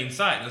did it in plain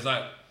sight. It's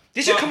like,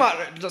 This should but come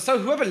out. So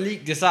whoever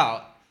leaked this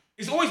out,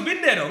 It's always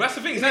been there though. That's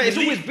the thing. no, it's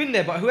been always leaked. been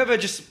there. But whoever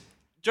just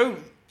Joe,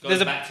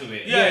 Goes back to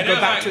it. Yeah, go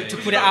they're back to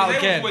put it out they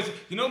again. always-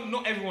 you know,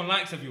 not everyone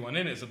likes everyone,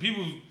 innit? So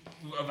people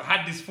have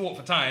had this thought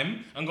for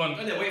time and gone,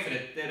 They're waiting for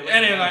it. and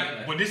they're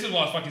like, but this is what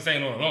I was fucking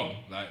saying all along.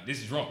 Like,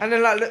 this is wrong. And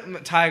then like look,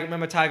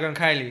 remember Tiger and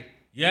Kylie?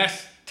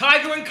 Yes,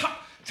 Tiger and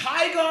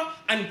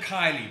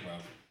Kylie, bro.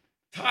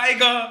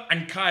 Tiger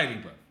and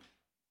Kylie, bro.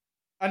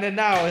 And then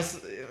now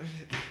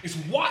It's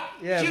what?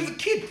 Yeah. She was a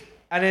kid.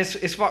 and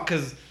it's fucked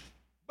because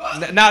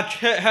now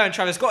her and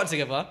Travis Scott are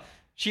together.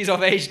 She's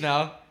of age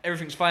now.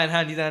 Everything's fine,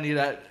 handy dandy.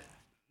 That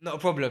not a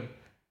problem.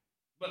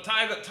 But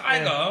Tiger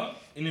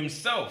in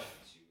himself,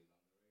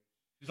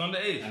 he's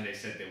underage. And they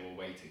said they were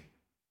waiting.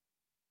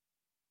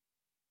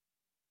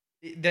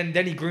 Then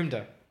he groomed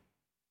her.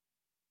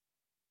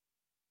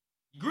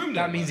 He groomed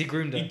That her. means he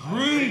groomed her. He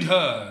groomed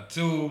her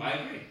to. I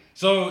agree.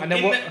 So And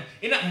then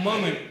in that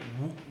moment,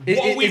 Is-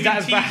 what is we've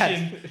that been as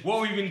bad? teaching,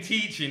 what we've been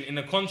teaching in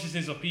the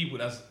consciousness of people,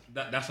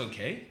 that's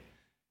okay.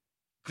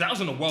 Because that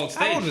was on the world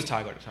stage. How old was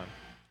Tiger at the time?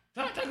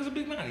 Tiger's a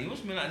big man. He must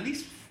have been at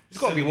least. It's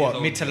got to be 7 years what,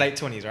 old. mid to late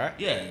 20s, right?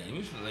 Yeah, he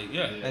was like,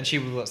 yeah. And she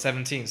was what,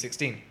 17,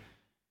 16?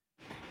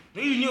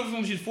 You knew her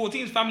from she was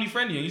 14. Family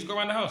friendly. He used to go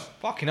around the house.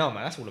 Fucking hell,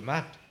 man, that's all the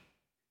mad.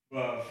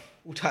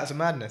 All types of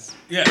madness.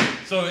 Yeah.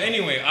 So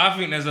anyway, I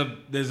think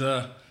there's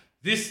a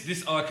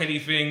this R. Kelly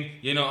thing.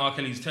 You know, R.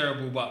 Kelly's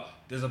terrible, but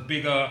there's a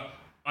bigger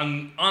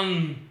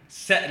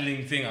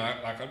unsettling thing.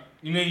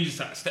 You just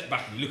like step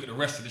back and you look at the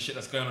rest of the shit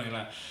that's going on. You're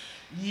like,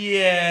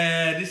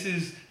 yeah,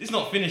 it's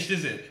not finished,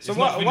 is it? So It's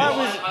why not finished.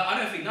 was- I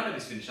don't think none of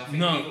it's finished. I think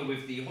No. even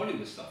with the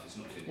Hollywood stuff, it's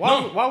not finished.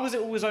 Why was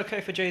it always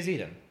okay for Jay-Z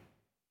then?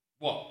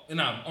 What?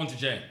 No, on to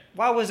Jay.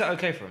 Why was it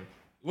okay for him?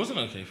 It wasn't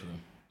okay for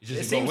him. It's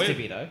just It he got seems away to with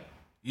be it. though.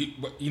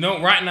 You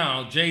know, right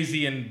now,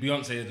 Jay-Z and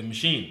Beyonce are the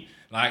machine.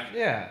 Like,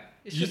 Yeah.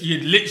 It's just.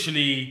 you'd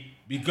literally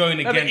be going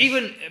No, but against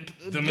even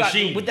the like,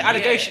 machine. with the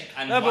allegation.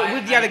 and No, but why-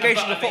 with the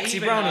allegation but of Foxy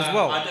even, Brown as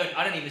well.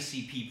 I don't even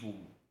see people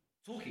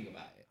talking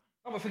about it.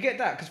 Oh, but forget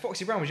that because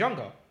Foxy Brown was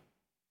younger.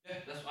 Yeah,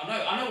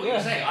 I know what Yeah.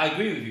 you're saying. I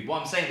agree with you.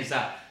 What I'm saying is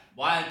that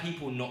why are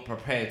people not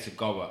prepared to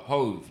go at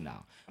Hove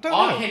now? I don't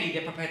R. know. Kelly,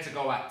 they're prepared to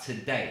go at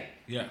today.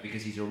 Yeah.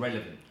 Because he's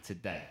irrelevant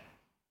today.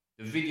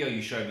 The video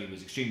you showed me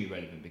was extremely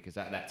relevant because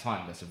at that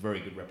time that's a very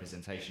good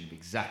representation of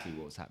exactly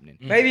what was happening.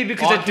 Maybe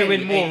because R. they're Kelly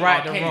doing more ain't right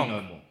R. than Kelly wrong.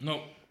 No more.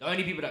 No. The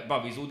only people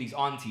that is all these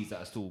aunties that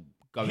are still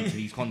going to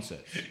these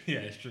concerts. Yeah,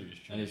 it's true.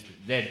 And it's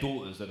their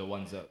daughters are the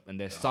ones that, and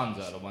their sons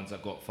are the ones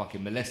that got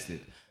fucking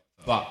molested.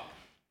 But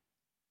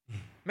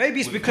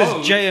Maybe it's with because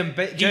Hove, Jay and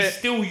he's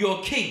still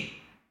your king.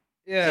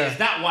 yeah, Is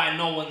that why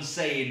no one's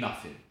saying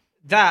nothing?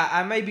 that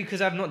and maybe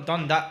because I've not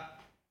done that.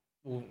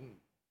 Well,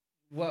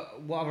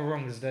 what other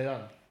wrongs has they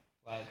done?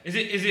 Like, Is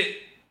it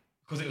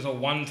because it was a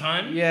one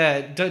time?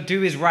 yeah,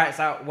 do his rights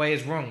outweigh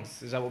his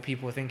wrongs? Is that what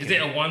people are thinking? Is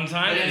it a one But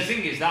time? then the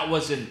thing is, that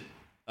wasn't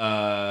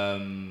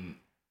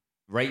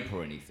rape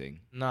or anything.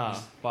 Nah,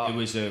 but It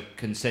was a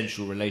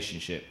consensual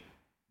relationship,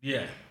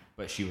 Yeah.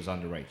 but she was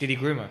underage. did he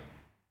groom her?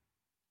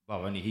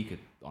 Well, only he could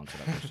answer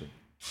that question.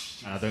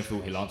 And I don't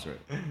feel he'll answer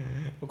it.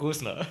 Of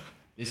course not.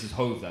 This is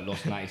Hove that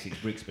lost 96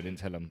 bricks but didn't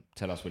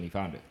tell us when he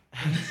found it.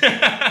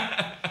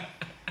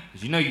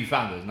 Because you know you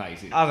found those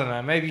 96. I don't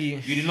know. Maybe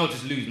You did not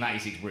just lose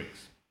 96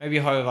 bricks.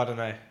 Hove. I don't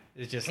know.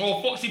 It's just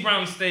Well, Foxy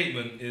Brown's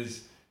statement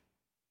is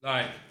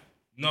like,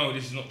 no,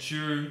 this is not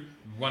true.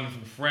 We're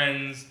wonderful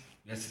friends.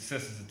 We had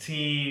success as a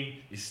team.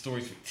 This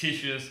story's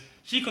fictitious.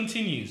 She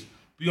continues.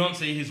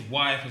 Beyonce, his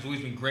wife, has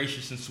always been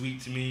gracious and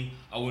sweet to me.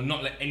 I will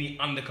not let any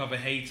undercover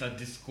hater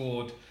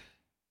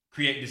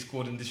create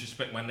discord and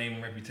disrespect my name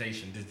and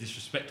reputation. This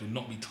disrespect will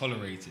not be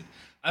tolerated.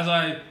 As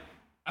I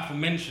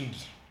aforementioned,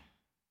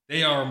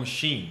 they are a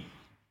machine.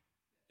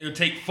 It would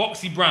take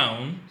Foxy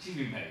Brown She's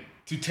been paid.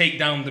 to take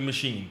down the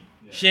machine.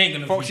 She ain't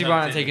gonna. Foxy be Brown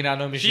trying ain't to taking down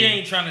no She machine.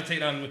 ain't trying to take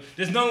down.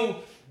 There's no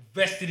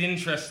vested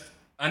interest,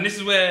 and this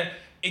is where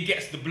it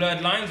gets the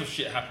blurred lines of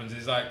shit happens.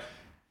 It's like,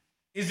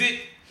 is it?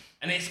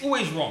 And it's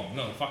always wrong.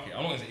 No, fuck it.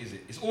 I'm not gonna say is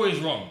it. It's always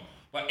wrong.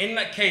 But in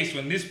that case,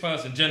 when this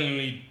person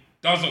genuinely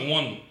doesn't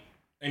want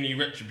any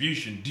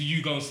retribution, do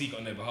you go and seek it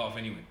on their behalf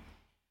anyway?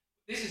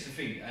 This is the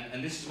thing,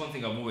 and this is one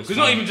thing I've always. Because it's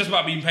not even just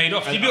about being paid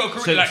off. She built a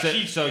career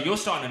so you're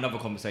starting another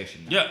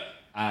conversation now. Yeah.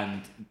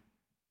 And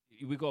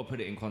we got to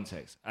put it in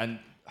context. And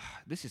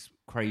this is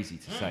crazy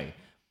to say,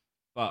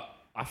 but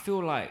I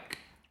feel like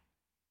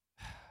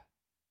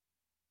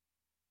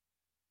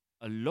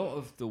a lot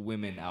of the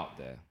women out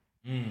there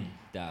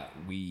that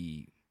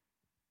we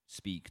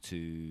speak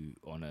to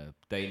on a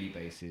daily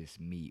basis,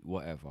 meet,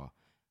 whatever,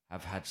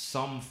 have had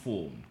some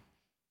form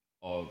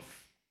of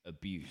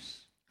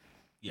abuse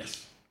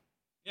Yes.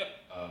 Yep.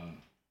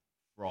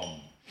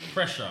 from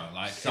Pressure,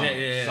 like someone,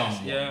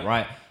 yeah.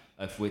 right?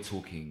 If we're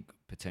talking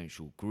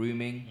potential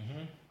grooming,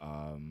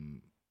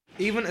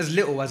 even as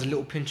little as a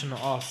little pinch on the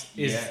ass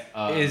is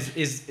yeah, this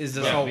is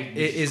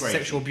crazy.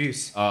 sexual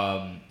abuse.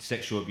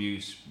 Sexual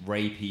abuse,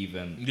 rape,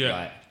 even. Yeah.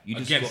 Like, you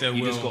just Against their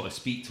you just will. got to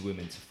speak to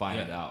women to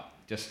find Yeah. out.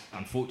 Just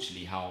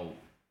unfortunately how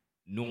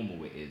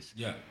normal it is.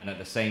 Yeah. And at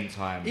the same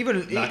time,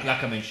 Even- like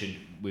I mentioned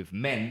with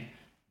men,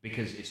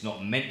 because it's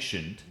not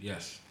mentioned.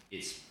 Yes.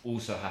 It's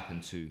also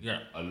happened to Yeah.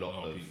 a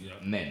lot of people, yeah.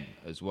 men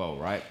as well,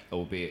 right?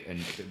 Albeit, and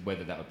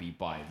whether that would be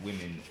by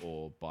women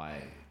or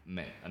by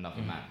men,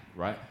 another man,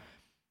 right?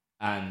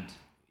 And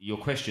your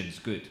question's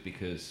good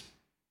because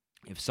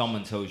if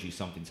someone tells you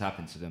something's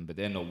happened to them, but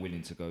they're not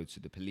willing to go to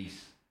the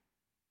police,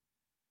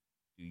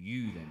 do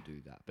you then do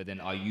that? But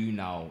then are you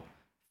now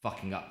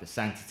fucking up the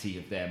sanctity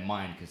of their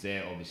mind because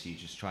they're obviously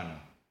just trying to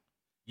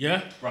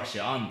Yeah. brush it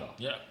under?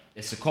 Yeah.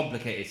 It's a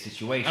complicated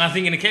situation. And I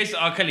think in the case of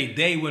R. Kelly,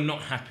 they were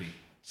not happy.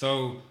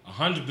 So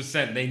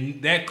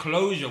 100%, their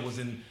closure was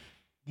in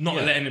not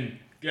letting him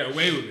get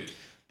away with it.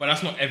 But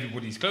that's not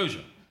everybody's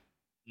closure.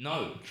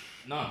 No.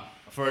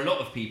 For a lot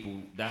of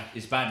people, that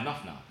is bad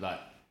enough now. Like,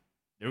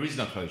 there is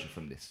no closure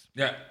from this.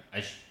 Yeah.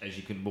 As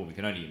you can, well, we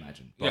can only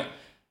imagine. Yeah.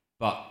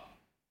 But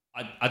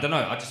I don't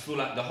know. I just feel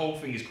like the whole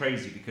thing is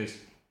crazy because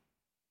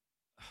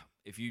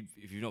if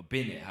you've not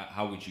been it,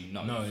 how would you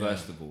know? No,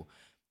 first of all,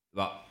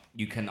 but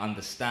you can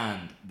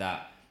understand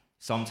that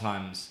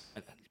sometimes,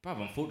 but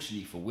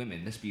unfortunately for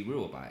women, let's be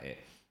real about it.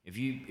 If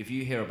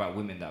you hear about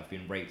women that have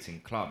been raped in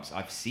clubs,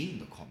 I've seen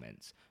the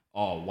comments.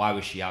 Oh, why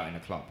was she out in a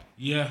club?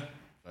 Yeah.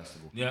 First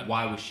of all, Yeah.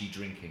 why was she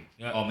drinking?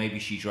 Yeah. Or maybe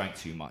she drank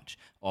too much.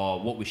 Or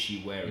what was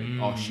she wearing?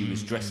 Or she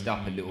was dressed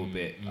up a little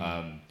bit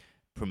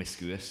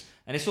promiscuous.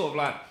 And it's sort of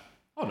like,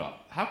 hold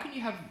up, how can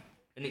you have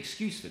an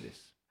excuse for this?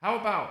 How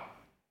about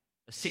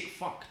a sick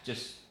fuck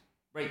just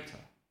raped her?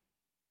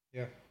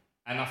 Yeah.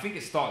 And I think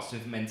it starts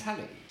with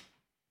mentality.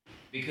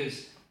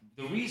 Because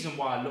the reason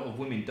why a lot of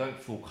women don't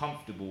feel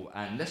comfortable,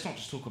 and let's not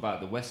just talk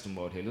about the Western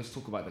world here, let's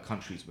talk about the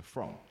countries we're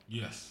from.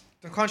 Yes.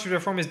 The country they're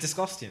from is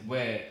disgusting.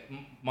 Where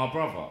my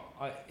brother,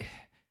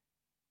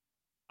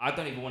 I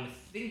don't even want to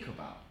think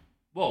about.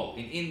 Well,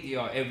 in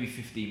India, every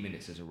 15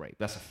 minutes there's a rape.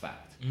 That's a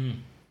fact.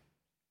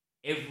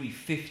 Every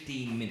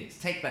 15 minutes.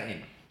 Take that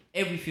in.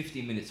 Every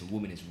 15 minutes a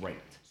woman is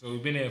raped. So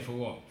we've been here for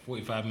what?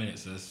 45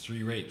 minutes. There's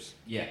 3 rapes.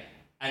 Yeah.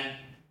 And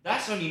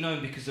that's only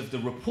known because of the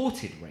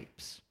reported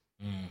rapes.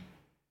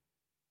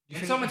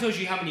 When someone tells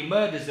you how many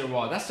murders there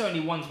are, that's the only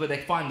ones where they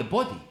find the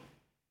body.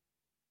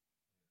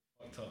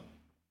 Fucked up.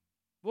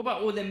 What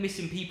about all them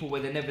missing people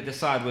where they never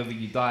decide whether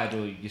you died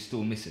or you're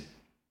still missing? Do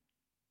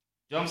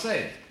you know what I'm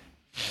saying?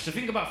 So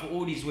think about for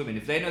all these women,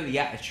 if they know the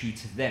attitude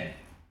to them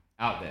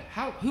out there,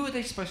 who are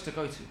they supposed to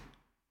go to?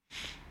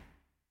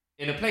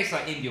 In a place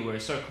like India where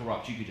it's so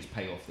corrupt, you could just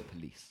pay off the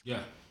police.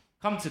 Yeah.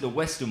 Come to the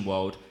Western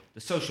world,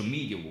 the social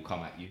media will come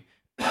at you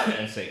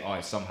and say, oh,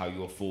 it's somehow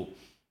your fault.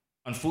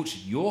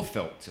 Unfortunately, you're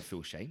felt to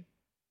feel shame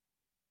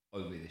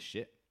over this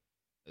shit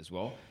as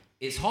well.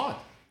 It's hard.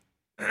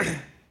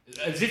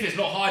 As if it's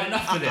not hard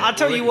enough for them. I'll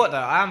tell you already. what though,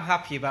 I am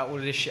happy about all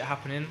of this shit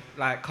happening,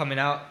 like coming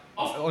out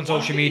on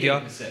social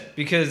media, 100%.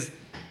 because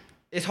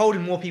it's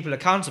holding more people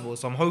accountable.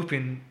 So I'm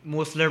hoping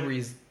more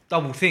celebrities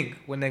double think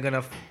when they're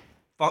gonna,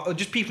 or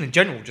just people in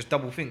general, just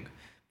double think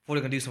before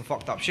they're gonna do some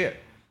fucked up shit.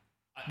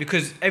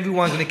 Because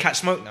everyone's gonna catch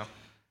smoke now.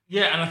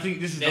 Yeah, and I think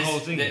this is the whole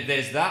thing.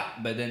 There's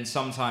that, but then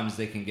sometimes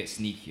they can get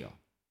sneakier.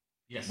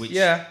 Yes. Which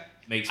Yeah.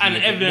 makes And me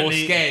a bit more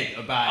evidently- scared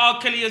about. Oh,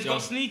 Kelly has got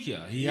John.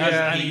 sneakier. He Yeah, has,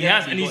 and he he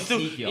has, and definitely he's still.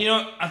 got sneakier. You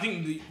know, I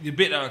think the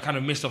bit that I kind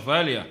of missed off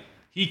earlier.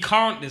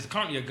 There's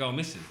currently a girl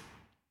missing,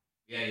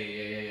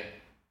 Yeah.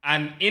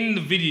 and in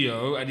the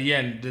video at the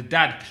end, the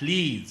dad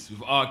pleads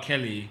with R.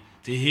 Kelly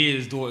to hear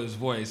his daughter's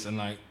voice and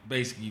like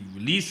basically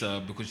release her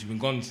because she's been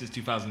gone since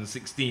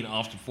 2016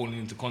 after falling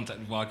into contact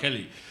with R.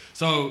 Kelly.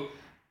 So,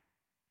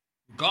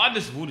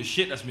 regardless of all the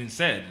shit that's been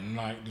said and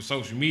like the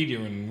social media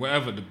and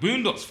whatever, the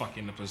Boondocks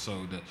fucking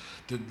episode,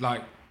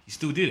 like he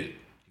still did it.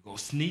 He got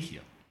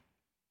sneakier.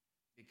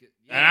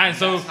 And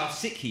so that's how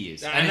sick he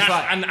is. And it's that's,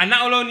 like, and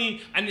that will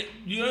only, and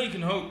you only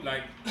can hope,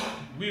 like,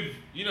 with,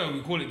 you know,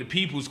 we call it the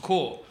people's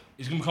court,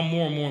 it's going to become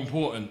more and more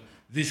important,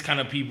 this kind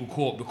of people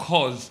court,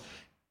 because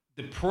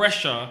the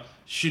pressure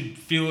should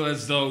feel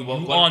as though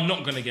you are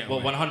not going to get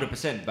away.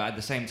 100%, but at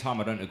the same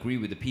time, I don't agree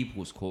with the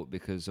people's court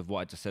because of what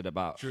I just said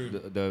about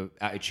the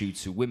attitude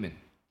to women.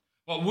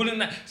 But wouldn't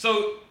that, so... Do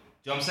you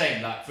know what I'm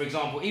saying? Like, for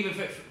example, even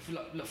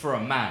for a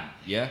man,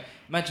 yeah?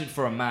 Imagine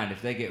for a man,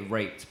 if they get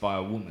raped by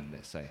a woman,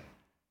 let's say,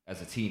 as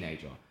a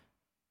teenager,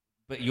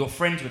 but your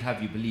friends would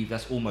have you believe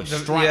that's almost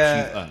stripes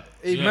you've earned.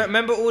 Yeah.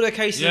 Remember all the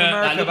cases in Yeah,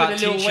 America like, look about at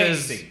the Lil Wayne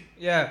teachers? thing.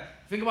 Yeah.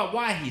 Think about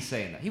why he's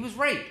saying that. He was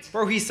raped.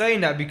 Bro, he's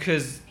saying that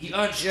because He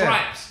earned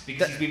stripes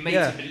because he's been made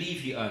yeah. to believe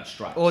he earned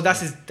stripes. or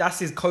that's his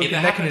if coping it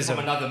happened mechanism.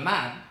 from another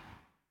man,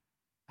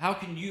 how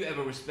can you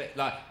ever respect,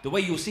 like, the way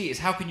you'll see it is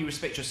how can you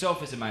respect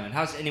yourself as a man, and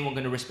how's anyone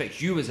going to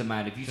respect you as a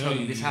man if you tell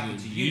me this happened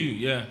to you?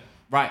 Yeah.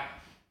 Right.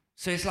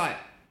 So it's like,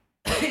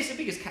 it's the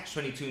biggest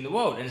catch-22 in the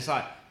world, and it's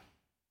like,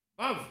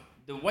 bruv,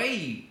 the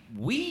way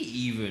we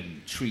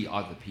even treat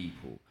other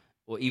people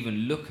or even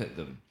look at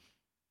them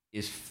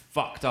is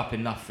fucked up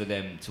enough for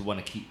them to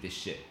want to keep this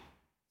shit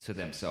to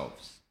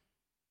themselves.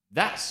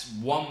 That's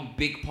one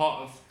big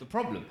part of the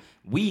problem.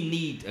 We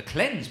need a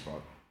cleanse,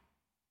 bro.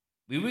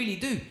 We really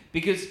do.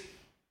 Because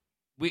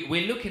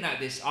we're looking at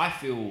this, I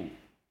feel,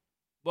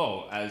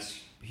 well, as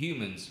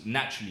humans,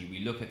 naturally, we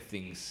look at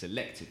things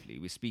selectively.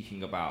 We're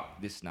speaking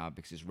about this now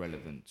because it's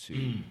relevant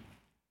to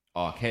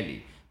R.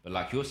 Kelly. But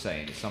like you're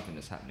saying, it's something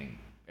that's happening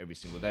every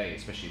single day,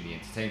 especially in the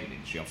entertainment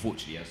industry,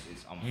 unfortunately, as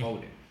it's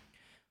unfolding.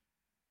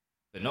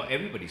 But not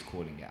everybody's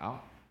calling it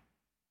out.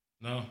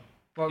 No.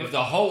 Bro, If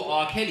the whole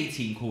R. Kelly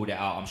team called it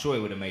out, I'm sure it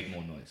would have made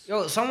more noise.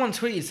 yo, someone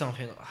tweeted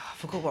something. I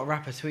forgot what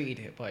rapper tweeted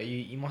it, but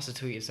you must have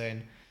tweeted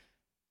saying,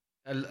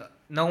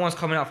 no one's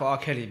coming out for R.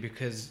 Kelly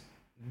because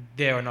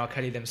they're an R.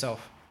 Kelly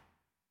themselves.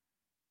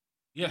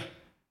 Yeah.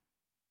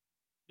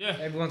 Yeah.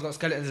 Everyone's got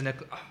skeletons in their...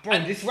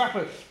 Bro, this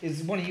rapper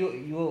is one of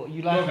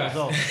you like him as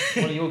well.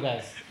 One of your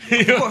guys.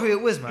 I forgot who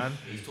it was, man.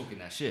 He's talking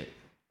that shit.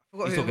 I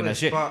forgot He's who talking it that was,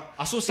 shit. but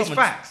I saw it's someone.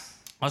 facts.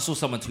 I saw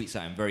someone tweet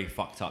something very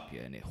fucked up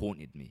here, and it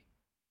haunted me.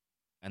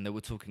 And they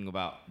were talking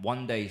about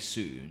one day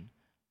soon,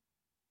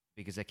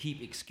 because they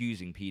keep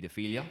excusing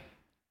paedophilia.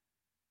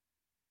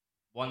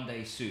 One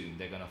day soon,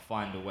 they're gonna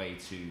find a way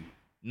to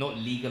not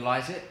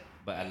legalize it,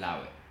 but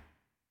allow it.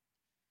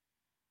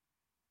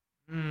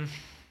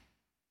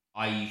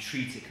 I.e.,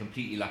 treat it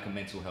completely like a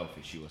mental health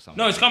issue or something.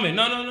 No, it's coming.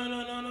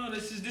 No.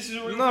 This is a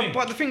real thing. No,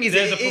 but the thing is,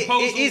 There's it a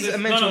proposal. is a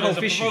mental there's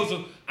health a issue.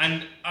 proposal,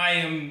 and I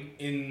am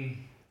in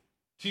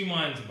two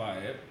minds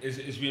about it.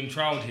 It's being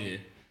trialed here.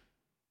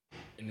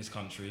 in this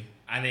country,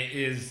 and it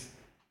is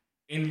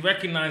in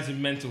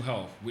recognizing mental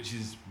health, which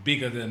is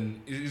bigger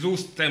than it all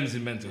stems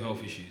in mental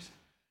health issues.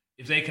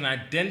 If they can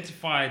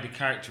identify the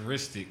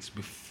characteristics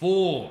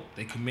before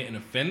they commit an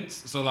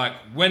offense, so like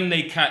when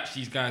they catch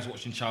these guys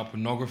watching child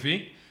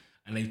pornography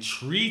and they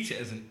treat it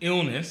as an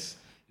illness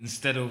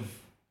instead of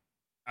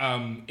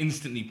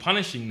instantly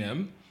punishing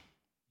them,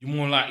 you're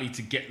more likely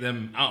to get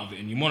them out of it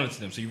and you monitor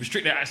them. So you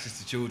restrict their access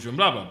to children,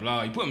 blah, blah,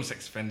 blah. You put them on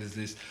sex offenders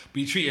list, but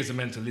you treat it as a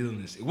mental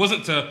illness. It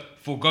wasn't to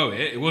forego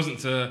it. It wasn't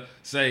to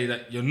say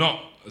that you're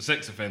not a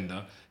sex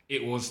offender.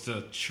 It was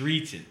to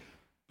treat it.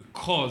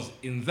 Because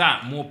in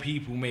that, more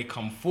people may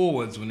come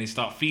forwards when they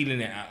start feeling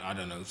it at, I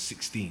don't know,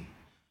 16.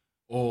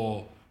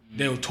 Or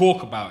they'll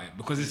talk about it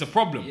because it's a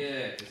problem.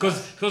 Yeah.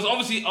 Because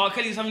obviously R.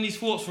 Kelly's having these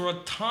thoughts for a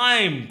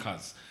time,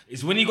 cuz.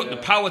 It's when he got the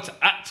power to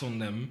act on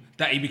them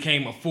that he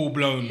became a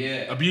full-blown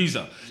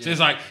abuser. So it's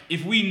like,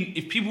 if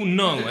people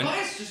know... The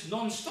guy's just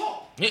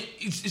non-stop.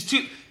 It's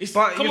too...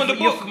 But come on the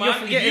book,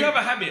 man. If you have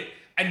a habit...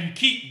 and you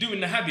keep doing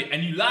the habit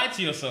and you lie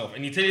to yourself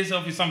and you tell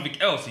yourself it's something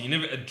else and you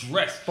never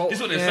address. This is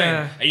what they're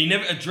saying. And you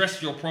never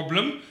address your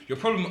problem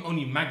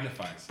only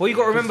magnifies. But you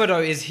got to remember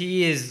though, is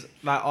he is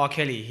like R.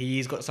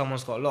 Kelly.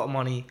 Someone's got a lot of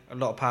money, a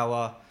lot of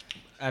power,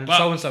 and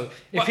so and so.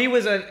 If he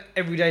was an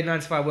everyday 9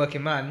 to 5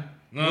 working man,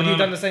 would he have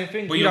done the same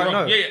thing? But we don't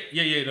know.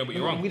 Yeah, no, but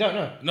you're wrong. We don't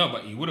know. No,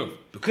 but he would have.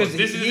 Because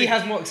he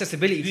has more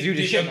accessibility to do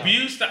this shit. The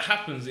abuse that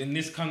happens in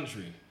this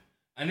country,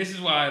 and this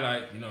is why,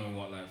 like, you know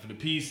what, like, for the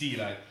PC,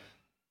 like,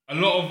 a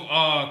lot of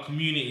our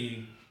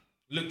community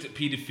looked at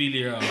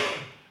paedophilia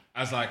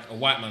as like a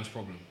white man's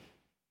problem.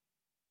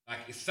 Like,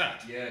 it's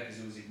sad. Yeah, because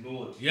it was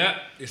ignored. Yeah,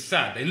 it's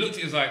sad. They looked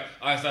at it as like,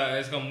 oh,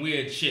 it's some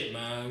weird shit,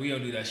 man. We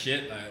don't do that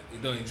shit. Like,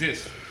 it don't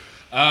exist.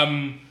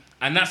 And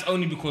that's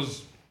only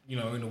because, you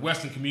know, in the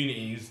Western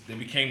communities, they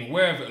became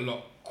aware of it a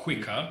lot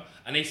quicker.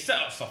 And they set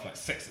up stuff like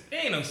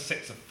there ain't no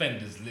sex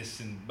offenders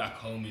listing back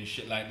home and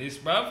shit like this,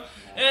 bruv.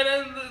 And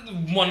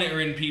then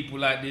monitoring people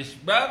like this,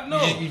 bruv.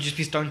 No. You just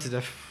be stoned to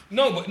death.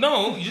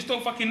 No, you just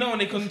don't fucking know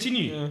and they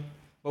continue. Yeah.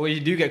 But when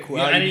you do get caught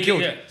out, you get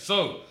killed. Yeah.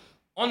 So,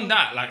 on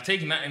that, like,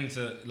 taking that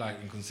into,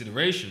 like, in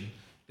consideration,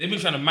 they've been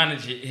trying to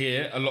manage it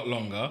here a lot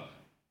longer.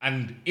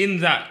 And in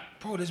that,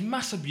 bro, there's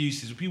mass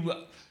abuses with people,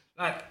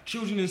 like,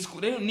 children in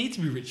school, they don't need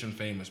to be rich and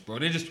famous, bro.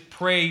 They just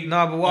prey.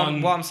 No, but what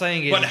I'm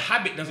saying is... But the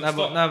habit doesn't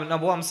stop. No,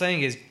 what I'm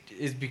saying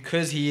is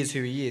because he is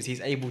who he is,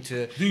 he's able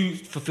to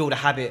fulfill the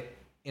habit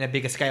in a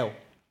bigger scale.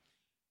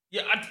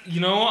 Yeah,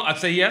 you know what? I'd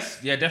say yes.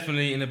 Yeah,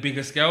 definitely in a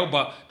bigger scale.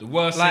 But the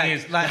worst thing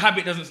is the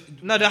habit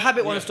doesn't... No, the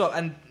habit won't stop.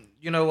 And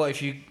you know what?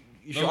 If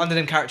you're under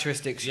them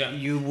characteristics,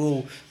 you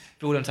will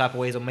feel them type of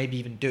ways or maybe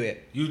even do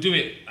it. You'll do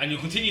it. And you'll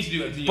continue to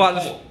do it until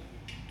but you're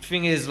the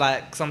thing is,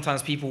 like,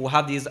 sometimes people will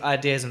have these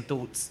ideas and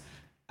thoughts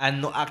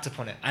and not act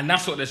upon it. And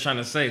that's what they're trying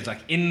to say. It's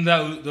like, in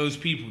those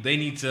people, they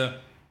need to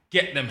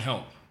get them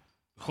help.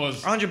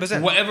 Because 100%.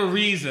 for whatever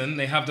reason,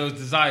 they have those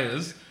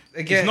desires...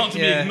 Again, it's not to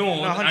be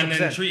ignored 100%. and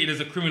then treated as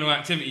a criminal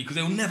activity because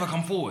they will never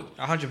come forward.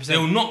 100%. They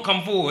will not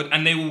come forward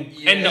and they will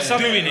end up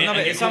doing it. No,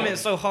 but it's something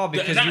that's so hard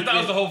because... That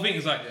was the whole thing.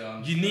 It's like,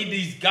 you need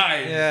these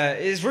guys. Yeah,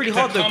 it's really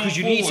hard though because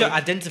you need to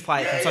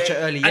identify it from such an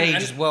early age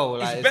as well.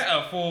 Like, it's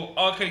better for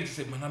R. Kelly to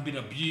say, man, I've been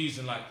abused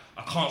and like,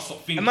 I can't stop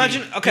thinking.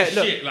 Imagine,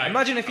 shit, like,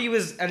 imagine if he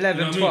was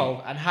 11,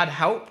 12 and had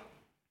help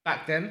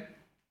back then.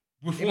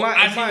 Before,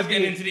 as he was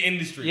getting into the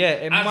industry. Yeah,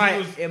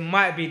 it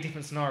might be a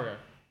different scenario.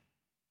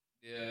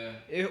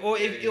 Yeah. Or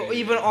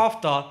even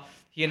after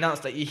he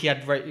announced that he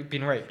had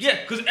been raped.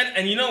 Yeah, because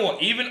and you know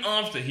what? Even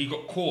after he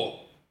got caught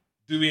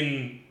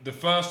doing the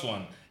first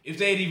one, if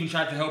they had even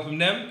tried to help him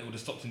then, it would have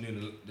stopped him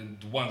doing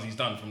the ones he's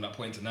done from that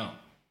point to now.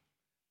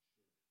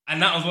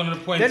 And that was one of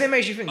the points. Then it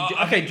makes you think.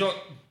 Okay, John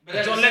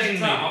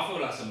Legend. I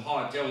feel like some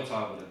hard jail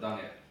time would have done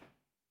it.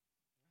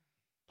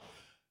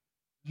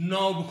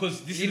 No,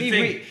 because this you is need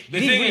the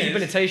thing. You need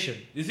rehabilitation.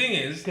 The thing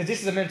is... Because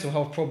this is a mental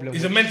health problem.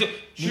 It's a mental...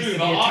 True,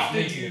 but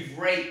after you've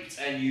raped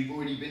and you've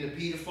already been a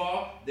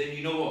paedophile, then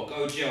you know what?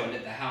 Go jail and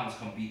let the hounds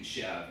come beat the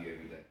shit out of you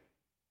every day.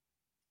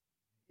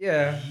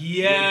 Yeah.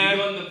 Yeah.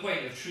 You're on the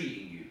point of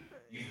treating you.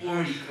 You've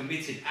already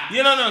committed acts.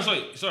 Yeah, no,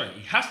 sorry.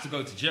 He has to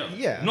go to jail.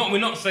 Yeah. We're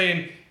not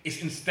saying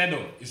it's instead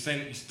of. It's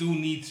saying you still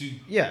need to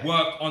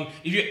work on...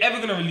 If you're ever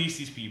going to release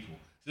these people,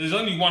 so there's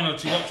only one or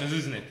two options,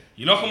 isn't it?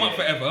 You lock them up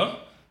forever...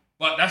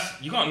 But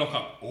you can't lock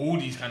up all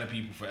these kind of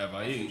people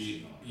forever.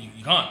 You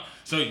can't.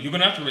 So you're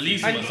gonna have to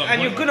release them at some point.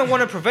 And you're gonna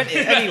want to prevent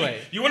it anyway.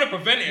 You want to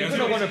prevent it. You're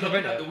gonna want to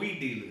prevent like it. the weed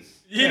dealers.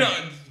 You know.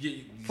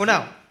 For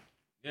now.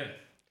 Yeah.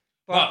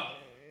 But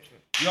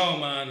yo,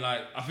 man, like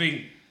I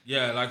think,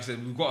 like I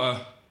said, we've got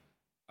to.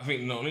 I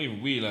think not only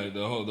we, like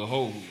the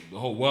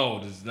whole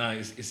world is now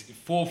it's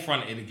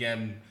forefronted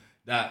again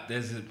that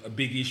there's a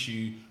big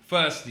issue.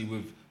 Firstly,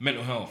 with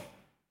mental health.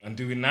 And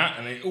doing that,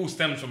 and it all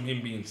stems from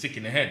him being sick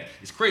in the head.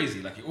 It's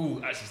crazy, like it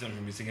all actually stems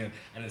from being sick in the head.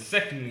 And then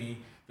secondly,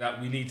 that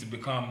we need to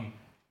become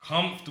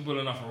comfortable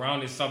enough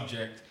around this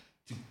subject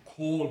to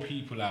call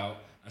people out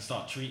and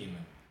start treating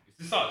them.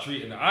 To start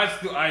treating them.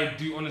 I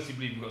do honestly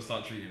believe we've got to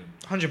start treating them.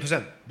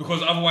 100%.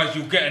 Because otherwise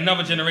you'll get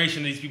another generation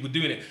of these people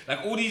doing it.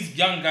 Like all these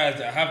young guys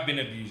that have been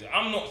abused,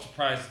 I'm not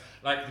surprised.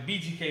 Like the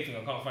BTK thing,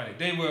 I can't find it.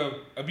 They were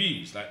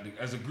abused, like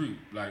as a group,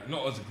 like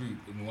not as a group.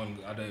 In the one,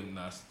 I don't even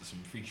know, that's some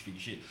freaky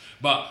shit.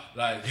 But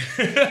like,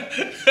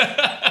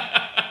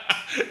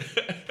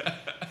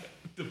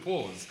 the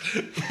pause.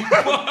 The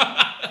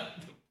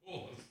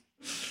pause.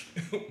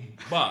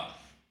 But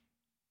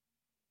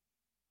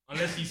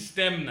unless you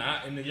stem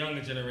that in the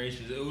younger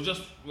generations, it will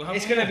just.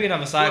 It's going to be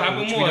another cycle. It'll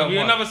happen more. It'll be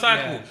another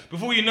cycle. Yeah.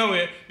 Before you know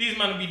it, these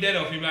men will be dead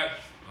off. You'll be like,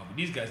 oh, but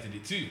these guys did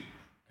it too.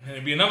 And then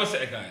there'll be another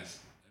set of guys.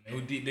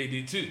 And they did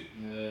it too.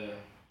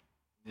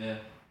 Yeah.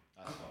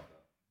 That's fucked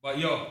up. But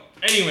yo,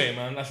 anyway,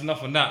 man, that's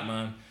enough on that,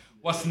 man.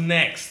 What's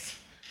next?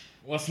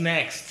 What's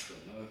next?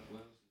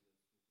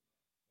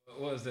 What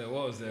was there? That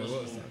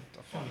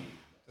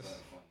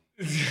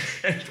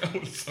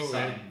was so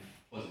weird.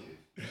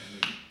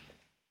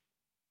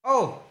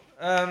 Oh,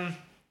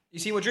 you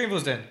see what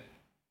Dreamville's doing?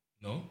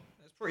 No?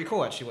 It's pretty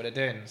cool actually what they're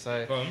doing.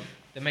 So Go on.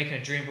 they're making a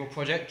Dreamville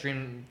project,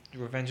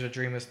 Revenge of the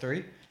Dreamers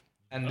 3.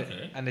 And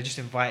Okay. and they're just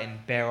inviting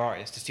bare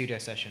artists to studio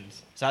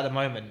sessions. So at the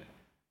moment,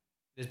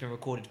 there's been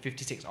recorded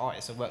 56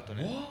 artists have worked on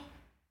it. What?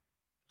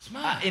 It's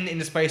mad. In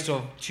the space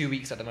of 2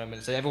 weeks at the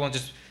moment. So everyone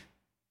just,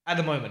 at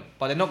the moment,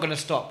 but they're not going to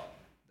stop.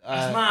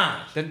 That's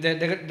mad.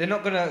 They're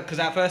not going to, because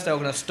at first they were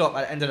going to stop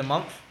at the end of the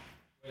month.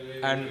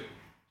 And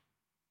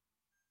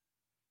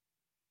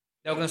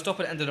they were going to stop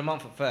at the end of the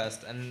month at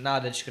first, and now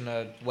they're just going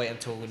to wait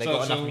until they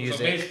got enough music.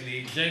 So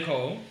basically, J.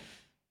 Cole.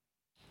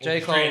 Is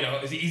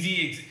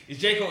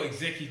J. Cole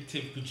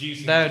executive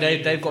producing? No,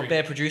 they've got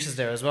bare producers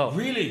there as well.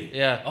 Really?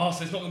 Yeah. Oh,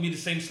 so it's not gonna be the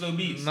same slow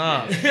beats.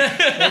 Nah. they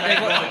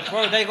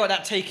got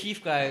that Tay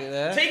Keith guy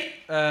there.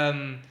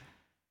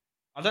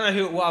 I don't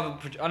know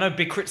I know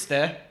Big Crit's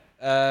there.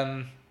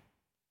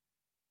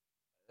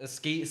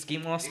 Ski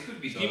Mask. It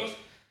could be Ski dope. Mask?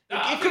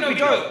 It could be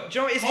dope. Do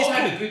you know what? It's Cole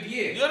had a cool. good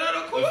year.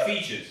 No, cool. Of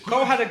features.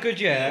 Cole had a good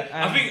year.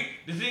 I think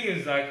the thing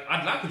is, like,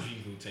 I'd like a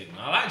Dreamville tape,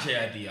 man. I like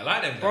JID. I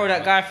like them. Bro, guys,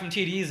 that guy from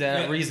TD's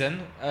there, Yeah. Reason.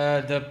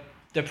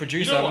 The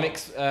producer You know what?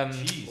 mixed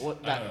Jeez. what,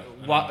 I that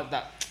know. what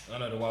that I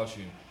know the wild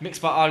tune.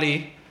 mixed by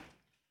Ali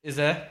is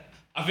there.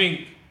 I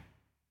think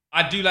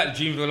I do like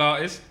the Dreamville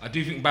artists. I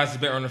do think Baz is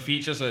better on the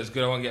feature, so it's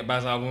good. I want to get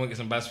Baz album, I want to get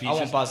some Baz I features.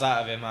 want Buzz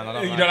out of it, man. I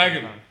don't You like don't like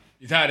him? man.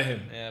 You're tired of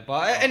him. Yeah,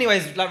 but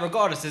anyways, like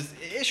regardless,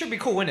 it should be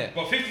cool, innit?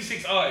 But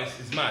 56 artists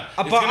is mad.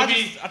 But It's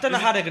gonna I don't know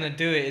how they're gonna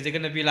do it. Is it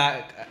gonna be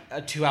like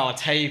a 2-hour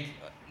tape?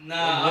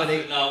 Nah, what's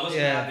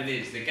yeah. gonna happen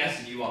is they're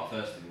gassing you up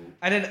first of all.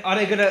 And then are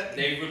they gonna?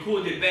 They've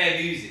recorded bare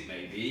music,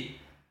 maybe.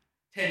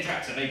 10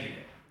 tracks are making it.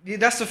 Yeah,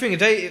 that's the thing.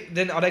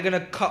 Are they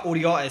gonna cut all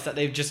the artists that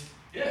they've just?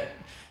 Yeah.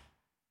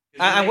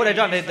 And what they've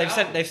done,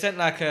 they've sent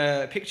like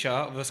a picture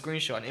of a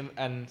screenshot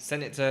and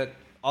sent it to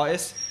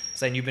artists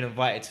saying you've been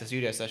invited to a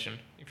studio session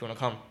if you wanna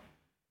come.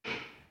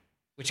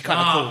 Which is kind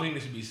of I cool. think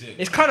this would be sick.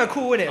 It's kind of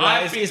cool, isn't it?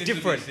 I Like, think it's this would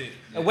different. be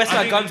sick. West I Side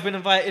think Gun's been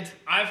invited.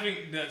 I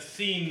think that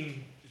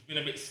scene has been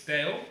a bit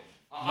stale.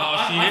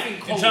 I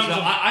think Cole's in terms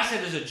of I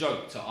said as a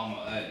joke to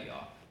Amma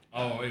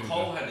earlier. here we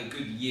Cole go. had a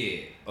good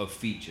year of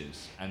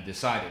features and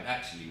decided,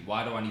 actually,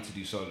 why do I need to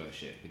do solo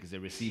shit? Because they're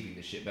receiving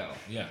the shit better.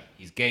 Yeah.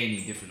 He's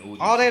gaining different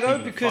audiences. Are they though?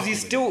 People are Because fucking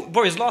he's with still,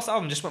 bro. His last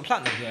album just went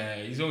platinum. Yeah,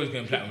 he's always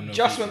going platinum. No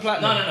Just features. went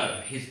it. platinum.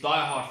 No. His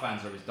diehard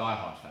fans are his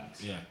diehard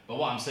fans. Yeah. But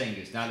what I'm saying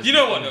is, now let's You be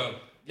know what honest. though?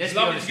 Let's It's be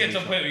lovely honest to get with to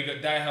a each point where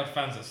you got diehard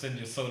fans that send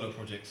your solo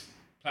projects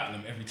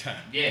platinum every time.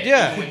 Yeah.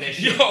 Yeah. even when they're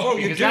shit. Yo, Bro,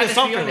 you're Because doing let's be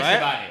something, honest right?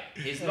 about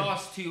it. His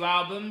last 2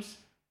 albums,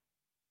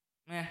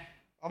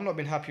 I've not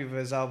been happy with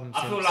his album.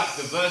 I feel since- like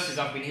the verses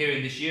I've been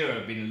hearing this year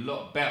have been a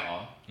lot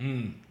better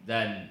Mm.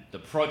 than the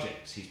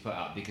projects he's put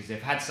out because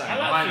they've had something I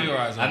like behind Feel them.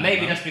 Your Eyes And album, maybe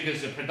man. that's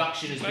because the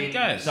production has Like been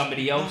guys.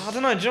 somebody else. I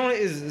don't know. Do you know what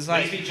it is? It's When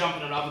like. he's been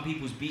jumping on other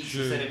people's beats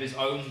True. instead of his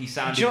own. He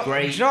sounded Do you know,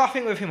 great. do you know what I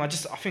think with him? I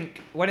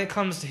think when it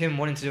comes to him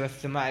wanting to do a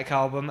thematic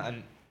album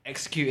and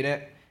executing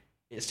it,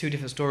 it's two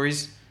different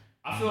stories.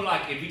 I feel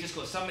like if we just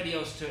got somebody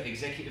else to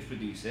executive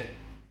produce it,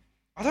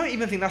 I don't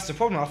even think that's the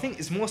problem. I think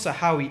it's more so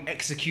how he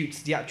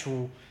executes the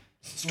actual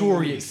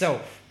story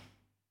itself.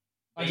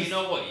 but you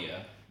know what?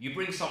 Yeah, you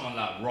bring someone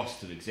like Ross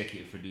to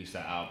executive produce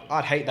that album.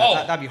 I'd hate that. Oh.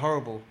 That'd be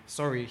horrible.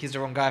 Sorry, he's the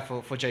wrong guy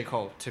for J.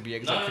 Cole to be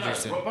exec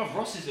producing. Bruv,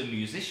 Ross is a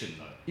musician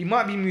though. He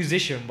might be a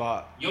musician,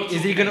 but You're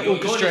is he talking- gonna you're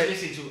orchestrate?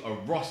 just listening to a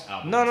Ross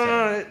album. No,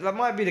 so- that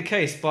might be the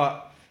case,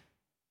 but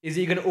is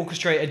he gonna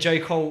orchestrate a J.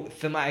 Cole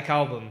thematic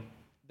album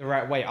the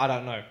right way? I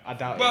don't know. I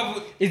doubt Well,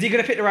 it. Is he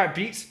gonna pick the right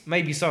beats?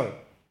 Maybe so.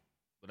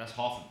 But that's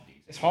half of the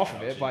beats. It's half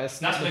of it, but it's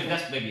that's not maybe the-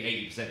 that's maybe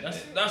 80% of That's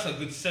it. that's a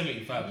good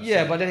 75%.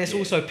 Yeah, but then it's Yeah.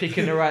 also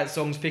picking the right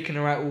songs, picking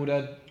the right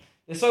order.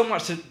 There's so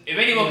much to. If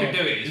anyone Yeah. can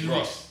do it, it's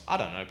Ross. I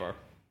don't know, bro.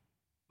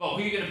 Well,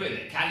 who are you gonna put in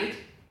there? Khalid?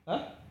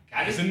 Huh?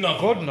 it's Khalid?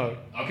 enough. God no.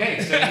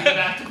 Okay, so you're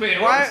gonna have to put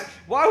in Why? Ross.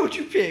 Why would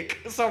you pick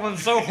someone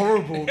so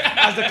horrible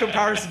as a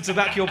comparison to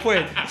back your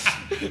point?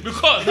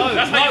 Because No,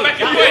 that's how you back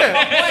your that point.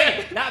 backs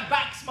my point. That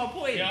backs my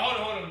point. Yeah,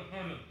 hold on.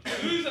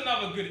 Who's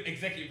another good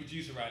executive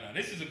producer right now?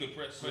 This is a good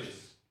question.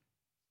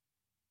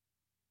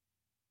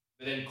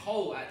 But then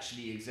Cole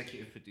actually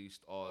executive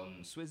produced on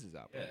Swizz's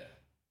album. Yeah.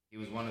 He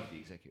was one of the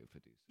executive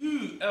producers.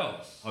 Who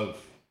else? Hove.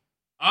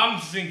 I'm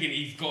just thinking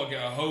he's got to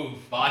get a Hove.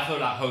 But I feel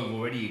like Hove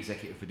already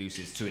executive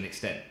produces to an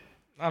extent.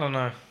 I don't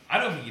know. I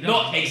don't think he does.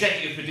 Not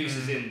executive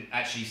producers in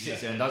actually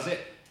sits there and does it,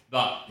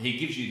 but he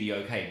gives you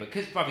the okay.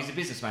 Because, bruv, he's a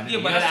businessman. Yeah,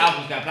 Yeah, but but the that's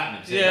album's going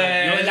platinum. So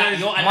Yeah,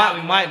 you're Mike,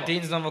 allowing Mike whatever.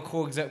 Dean's another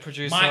cool exec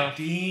producer. Mike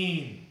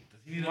Dean. Does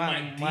he need a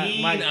Mike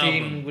Dean Mike album?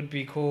 Dean would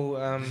be cool.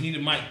 Does he need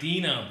a Mike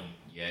Dean album?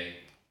 Yeah.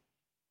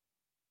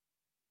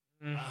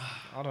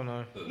 I don't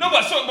know. No,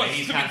 but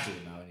he's to be- cancelled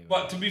now anyway.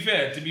 But to be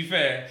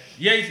fair,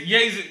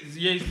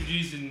 Ye's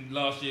producing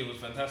last year was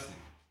fantastic.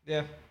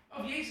 Yeah.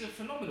 Oh, Ye's a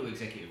phenomenal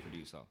executive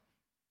producer.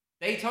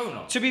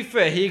 Daytona. To be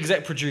fair, he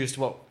exec produced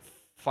what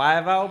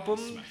 5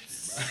 albums.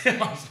 Only,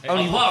 Apart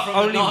from the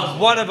only Nas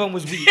one of them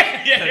was weak.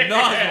 The Nas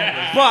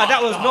one. But that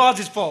was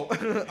Nas's fault.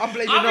 I'm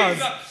blaming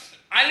Nas.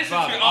 I listened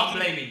Bruv, to it I'm after.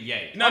 blaming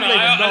Ye. No, I'm blaming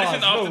I Nas,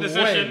 listened after no the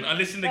session. way. I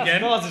listened That's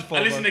again. Nas's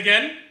fault, I listened bro.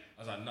 again.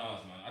 I was like, Nas,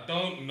 man. I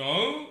don't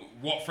know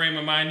what frame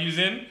of mind he's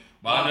in,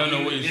 but I don't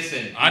know what he's.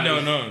 Listen, I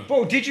don't know.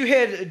 Bro, did you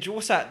hear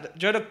what's that?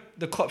 Do you know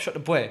the cop shot the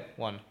boy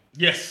one?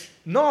 Yes.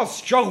 Nas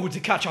struggled to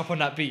catch up on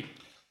that beat.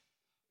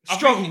 I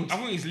Struggled.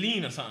 think he's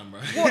lean or something, bro.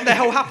 What the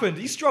hell happened?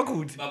 He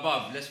struggled. But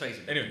bruv, let's face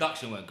it, the Anyway.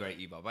 production weren't great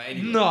either. But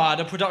anyway. Nah,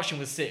 the production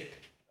was sick.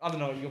 I don't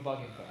know, you're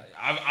bugging. Bro.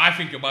 I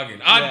think you're bugging.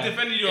 I Yeah.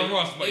 defended you on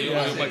Ross, but you're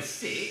wasn't bugging.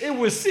 sick. It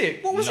was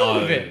sick. What was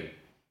wrong with it?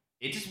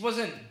 It just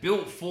wasn't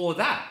built for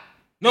that.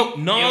 No, It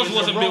Nas was a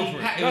wasn't wrong built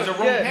for pa- it. It was a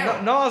wrong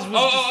pair. Nas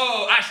was.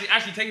 Oh,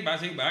 actually, take it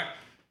back. When I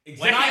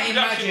Executive imagine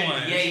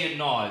production-wise, Ye and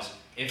Nas,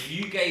 if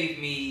you gave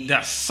me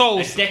that's so.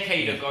 a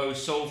decade ago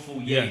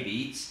soulful Ye Yeah.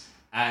 beats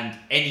and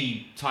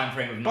any time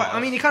frame of Nas, But I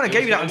mean, he kind of it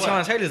gave was you that on gonna Tiana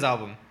work. Taylor's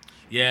album.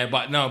 Yeah,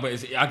 but I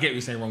get what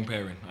you're saying. Wrong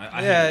pairing.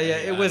 I Yeah, hear yeah,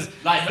 it was.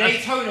 Like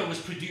Daytona was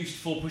produced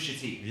for Pusha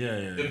T.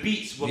 Yeah. The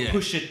beats were Yeah.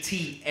 Pusha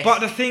T.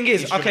 But the thing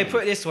is, okay,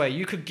 put it this way: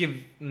 you could give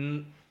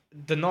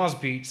the Nas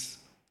beats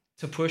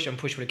to Push, and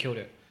Push would have killed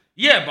it.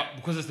 Yeah, but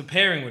because it's the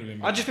pairing would have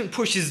been. I just think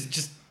Push is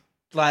just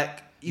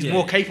like he's Yeah.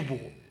 more capable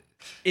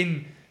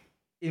in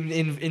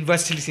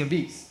versatility and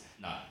beats.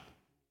 No,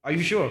 Are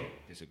you sure?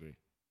 disagree.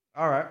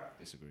 All right.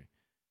 Disagree.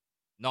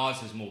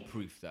 Nas is more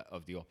proof that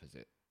of the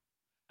opposite.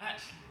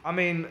 Actually, I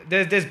mean,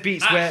 there's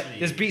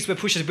beats where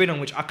Push has been on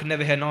which I could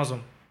never hear Nas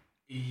on.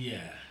 yeah.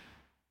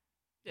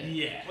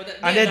 Well,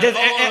 And then there's-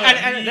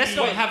 and let's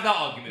not have that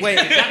argument. Wait.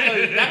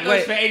 that goes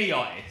Wait. for any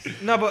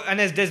artist. No, but and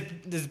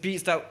there's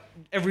beats that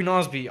every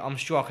Nas beat I'm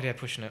sure I could hear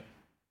pushing it.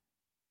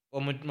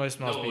 Or most Nas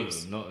Not all of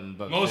beats. them, not in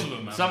both. Most of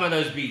them, man. Some of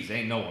those beats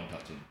ain't no one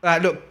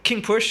touching. Look,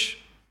 King Push.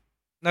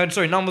 No,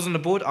 sorry, numbers on the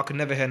board. I could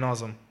never hear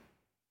Nas on.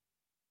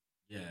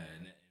 Yeah.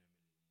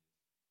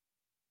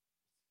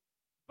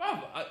 Bro,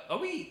 are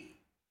we?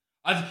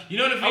 You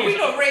know the thing Are we is-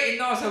 not rating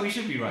Nas how we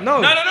should be right? No.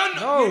 No.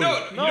 No, You know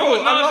no,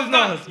 what I Nas love is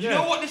done? Nas, You yeah.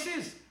 know what this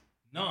is?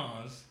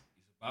 Nas is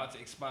about to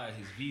expire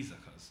his visa,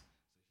 cuz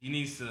he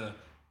needs to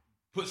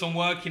put some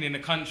work in the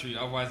country,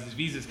 otherwise his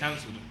visa's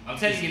cancelled. I'm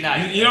telling you now.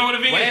 You know what the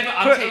thing is? Whatever,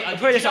 I'm Put- telling you, put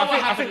do you this- know I what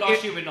think- I happened think last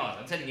it- year with Nas?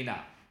 I'm telling you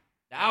now.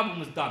 The album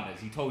was done, as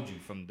he told you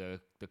from the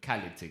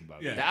Khaled thing, bro.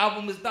 Yeah. The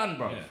album was done,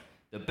 bro. Yeah.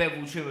 The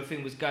bevel trimmer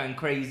thing was going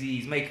crazy.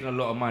 He's making a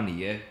lot of money,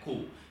 yeah?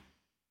 Cool.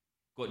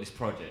 Got this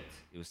project.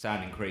 It was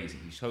sounding crazy.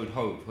 He showed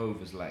Hove. Hove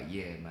was like,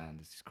 yeah, man,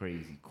 this is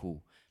crazy.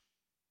 Cool.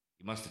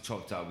 He must have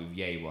chopped up with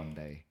Ye one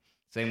day.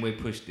 Same way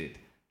Push did.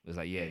 It was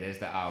like, yeah, there's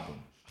the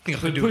album. I think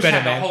I could do Push better,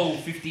 had man. the whole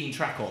 15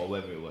 tracker or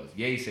whatever it was.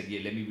 Ye said, yeah,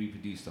 let me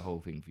reproduce the whole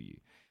thing for you.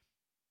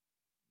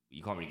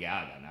 You can't really get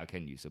out of that now,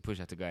 can you? So Push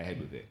had to go ahead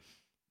with it.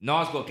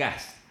 Nas got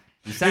gassed.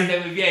 He sat there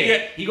with Ye.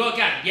 Yeah. He got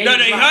gassed. Ye No,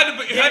 was he like- heard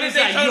the Ye was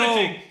like, Daytona yo,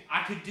 thing.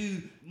 I could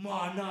do,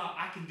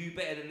 I can do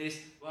better than this.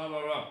 Blah,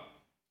 blah, blah.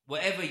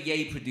 Whatever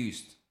Ye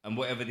produced and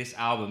whatever this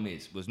album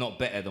is was not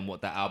better than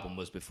what that album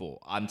was before.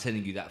 I'm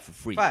telling you that for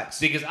free. Facts.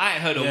 Because I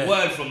ain't heard a Yeah.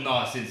 word from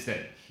Nas since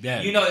then.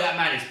 Yeah. You know that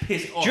man is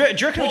pissed off. Do you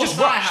reckon it Poor was just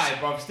Sci-Hi,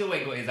 rushed? bro, still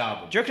ain't got his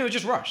album. Do you reckon it was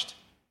just rushed?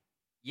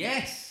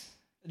 Yes.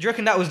 Do you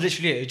reckon that was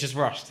literally it? It just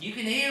rushed. You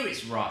can hear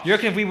it's rough. Do you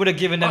reckon if we would have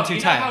given them Bro, two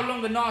you know how time?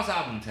 long the Nas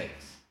album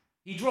takes?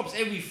 He drops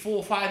every 4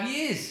 or 5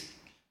 years.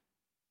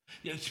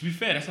 Yeah, to be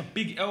fair, that's a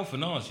big L for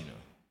Nas, you know.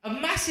 A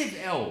massive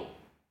L.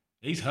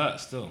 He's hurt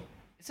still.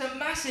 It's a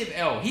massive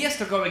L. He has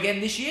to go again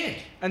this year.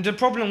 And the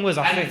problem was,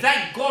 I And think,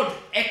 thank God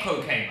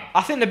Echo came out.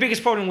 I think the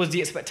biggest problem was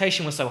the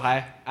expectation was so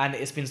high, and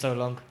it's been so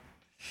long.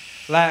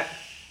 Like,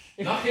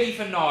 Luckily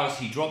for Nas,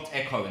 he dropped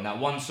Echo in that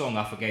one song.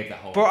 I forgave that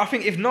whole. bro, I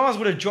think if Nas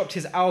would have dropped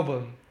his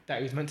album that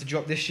he was meant to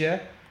drop this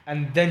year,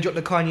 and then dropped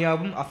the Kanye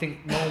album, I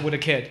think no one would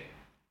have cared.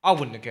 I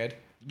wouldn't have cared.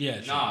 Yeah,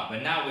 true. Nah,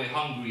 but now we're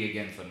hungry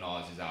again for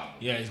Nas's album.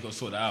 Yeah, he's got to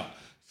sort that out.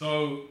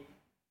 So,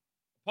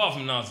 apart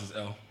from Nas's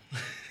L,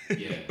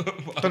 Yeah.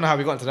 I don't know how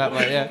we got into that,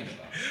 What are but you yeah. talking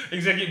about?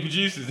 executive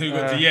producers who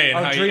got to Ye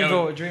and how he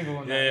Dreamville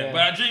one. Yeah,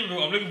 but at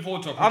Dreamville, I'm looking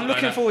forward to. I'm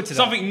looking forward to that.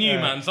 Something new,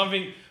 Yeah. man.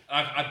 Something.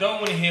 I don't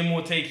want to hear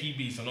more takey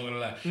beats. I'm not gonna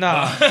lie.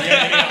 Nah.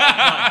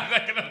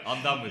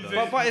 I'm done with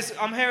But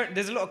I'm hearing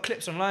there's a lot of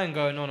clips online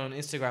going on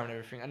Instagram and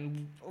everything,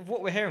 and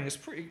what we're hearing is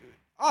pretty.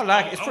 I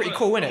like it. It's pretty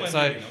cool, innit? So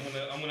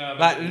I'm gonna have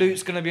like a-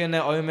 Luke's gonna be in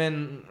there,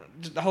 Omen.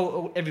 just the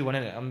whole everyone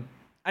in it.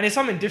 And it's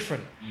something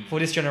different for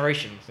this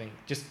generation. I think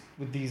just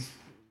with these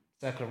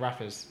circular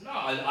rappers. No,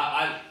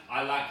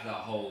 I like that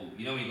whole.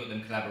 You know when you got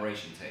them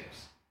collaboration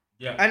tapes.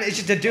 Yeah. And it's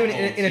just they're doing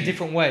it in a team.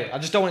 different way. I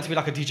just don't want it to be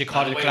like a DJ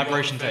Khaled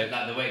collaboration tape.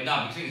 Like the way,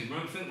 no, because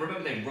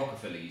remember when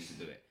Rockefeller used to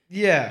do it.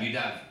 Yeah. You'd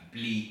have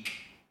Bleak.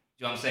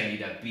 Do you know what I'm saying?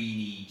 You'd have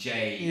Beanie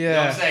J. Yeah. You know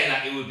what I'm saying?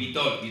 Like it would be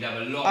dope. You'd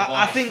have a lot of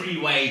I think-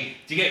 Freeway.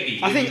 Do you get me?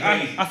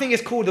 I think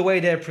it's cool the way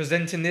they're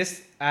presenting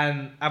this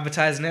and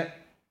advertising it.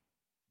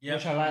 Yeah.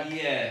 Which I like.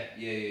 Yeah.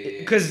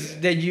 Because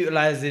they're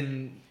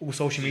utilising all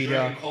social Do you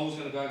media. reckon Cole's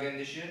gonna go again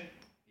this year?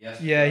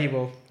 Yes. Yeah, he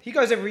will. He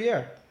goes every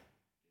year.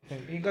 I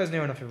think he goes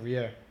near enough every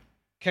year.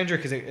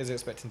 Kendrick is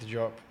expecting to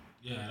drop.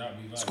 Yeah, that'd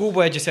be vibes.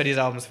 Schoolboy just said his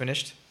album's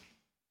finished.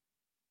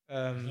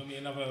 It's gonna be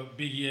another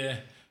big year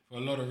for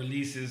a lot of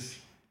releases.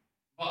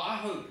 But I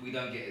hope we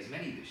don't get as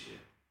many this year.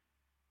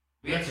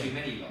 We had too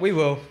many. We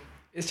will.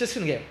 It's just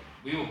gonna get.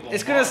 We were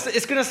It's gonna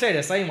stay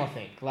the same. I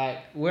think. Like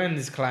we're in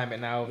this climate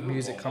now, of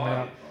music coming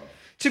out.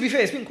 To be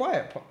fair, it's been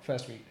quiet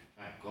first week,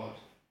 Thank God.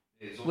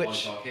 It's all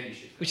Which- R. Kelly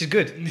shit. which is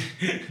good.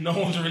 No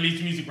one's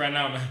released music right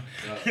now, man.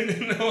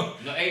 No.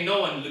 Ain't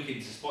no one looking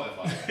to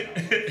Spotify right now.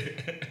 Bro. Do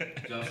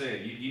you know what I'm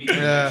saying? You need to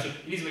Yeah.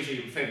 make sure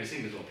your favourite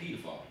singers are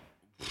paedophile.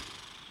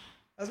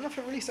 There's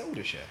nothing released at all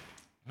this year.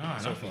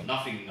 Nah, nothing.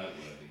 Nothing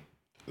noteworthy.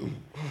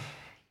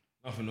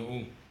 Nothing at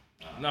all.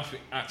 Nothing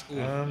at all.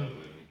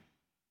 Noteworthy.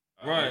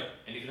 Right.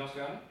 Anything else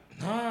going on?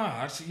 Nah,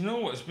 actually, you know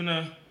what? It's been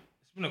a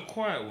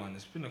quiet one.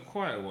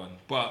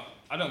 But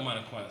I don't mind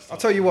a quiet I'll stuff.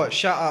 tell you what.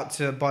 Shout out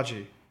to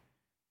Budgie,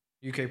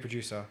 UK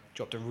producer,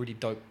 dropped a really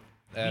dope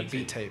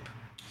beat tape.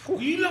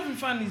 You love and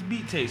find these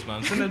beat tapes,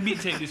 man. Send a beat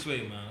tape this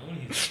way, man. I want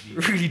to hear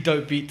that beat. Really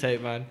dope beat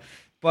tape, man.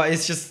 But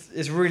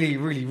it's really,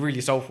 really,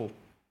 really soulful.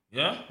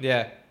 Yeah?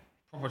 Yeah.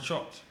 Proper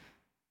chopped.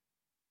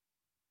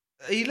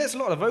 He lets a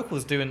lot of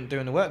vocals doing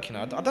the work, you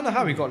know. I don't know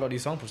how he got a lot of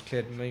these samples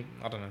cleared. Maybe,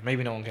 I don't know.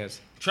 Maybe no one cares.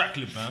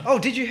 Tracklib, man. Oh,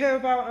 did you hear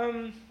about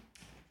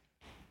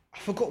I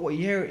forgot what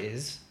year it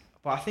is,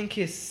 but I think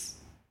it's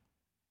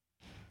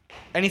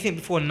anything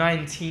before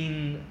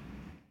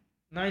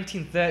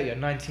 1930 or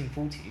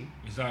 1940.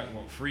 It's like,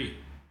 what, free?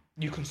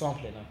 You can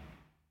sample it now.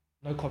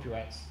 No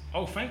copyrights.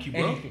 Oh, thank you,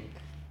 bro. Anything.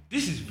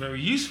 This is very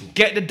useful.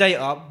 Get the date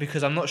up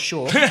because I'm not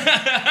sure.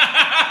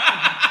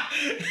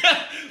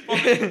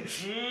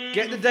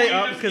 Get the date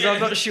up because I'm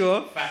not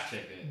sure. Fact check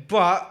it.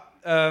 But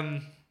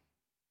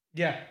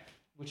yeah,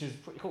 which is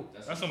pretty cool.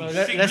 That's some So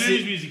sick let's blues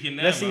see- music in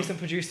there, Let's see man. if some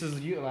producers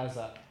utilize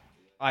that,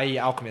 i.e.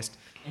 Alchemist,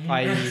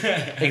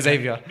 i.e.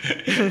 Xavier.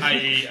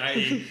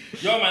 I.e.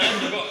 Yo, man,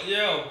 I've got a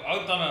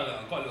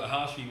little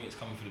house remix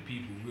coming for the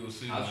people real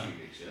soon, House man.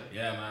 remix,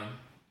 Yeah, man.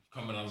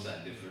 Coming up.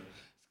 Something different.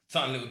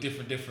 Something a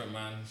little different,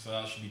 man. So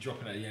that should be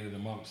dropping at the end of the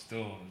month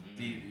still.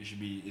 It should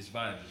be, it's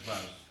vibes.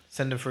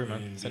 Send them through,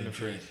 man. Send them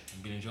through.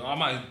 I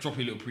might drop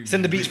you a little preview.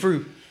 Send the beats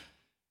through.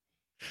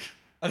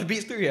 Are the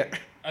beats through yet?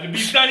 Are the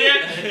beats done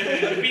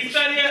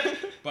yet?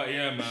 But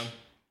yeah, man.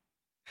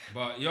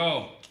 But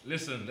yo,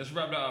 listen, let's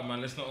wrap that up, man.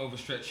 Let's not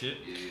overstretch it.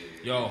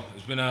 Yo,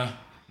 it's been a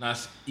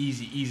nice,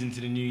 ease into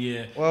the new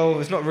year. Well,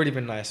 it's not really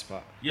been nice,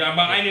 but Yeah,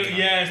 but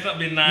it's not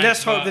been nice.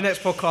 let's hope but- the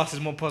next podcast is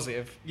more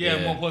positive. Yeah,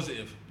 Yeah. more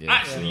positive. Yeah.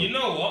 Actually, you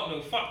know what?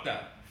 No, fuck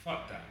that. Hold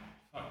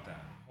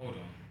on.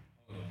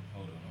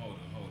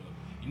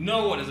 You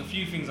know what? There's a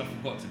few things I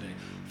forgot today.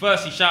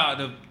 Firstly,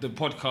 shout out the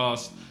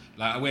podcast,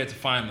 like where to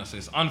find us. So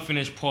it's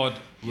Unfinished Pod.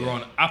 We're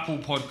on Apple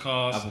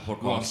Podcasts. We're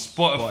on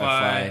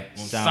Spotify, on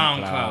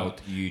SoundCloud,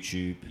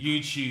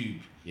 YouTube.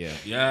 Yeah.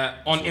 Yeah,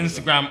 on That's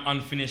all Instagram,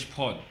 Unfinished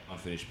Pod.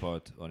 Unfinished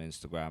Pod on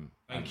Instagram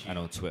Thank you. and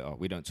on Twitter.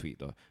 We don't tweet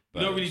though.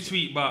 We don't really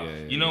tweet, but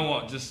Yeah, you know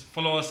what? Just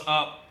follow us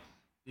up.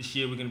 This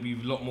year we're gonna be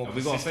a lot more Have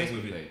we got a consistent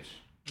Facebook with it. page?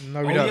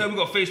 No, Oh we don't. yeah, we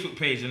got a Facebook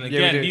page, and Yeah, we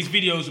again, do. these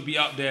videos will be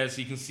up there, so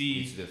you can We see.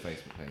 need to do a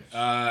Facebook page.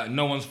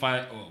 No one's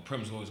fire. Oh,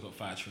 Prem's always got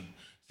fire trim,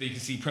 so you can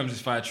see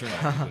Prem's fire trim.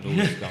 We've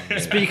always done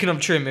that. Speaking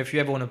of trim, if you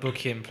ever want to book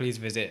him, please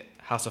visit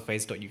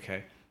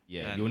houseofface.uk.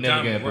 Yeah, And you'll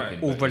never damn get a right.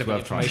 booking. All but it's relevant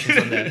worth trying.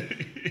 information's on there.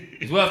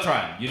 It's worth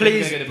trying. You're Please.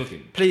 never gonna get a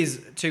booking. Please,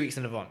 2 weeks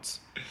in advance,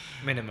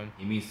 minimum.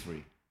 He means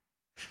 3.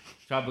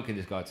 Try booking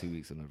this guy 2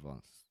 weeks in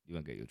advance. You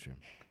won't get your trim.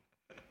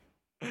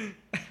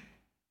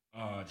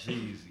 Oh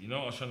jeez, you know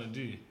what I was trying to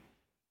do? I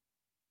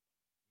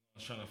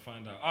was trying to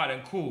find out. Alright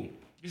then, cool.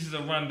 This is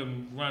a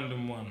random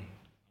one.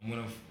 I'm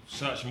gonna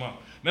search them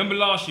up. Remember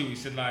last year we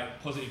said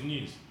like positive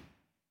news.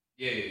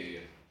 Yeah.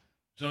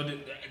 So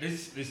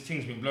this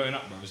thing's been blowing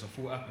up, bro. It's a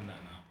full app and that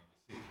now,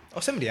 bro. Oh,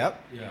 send me the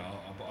app. Yeah,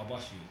 I'll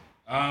bust you.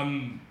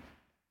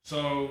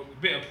 So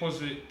a bit of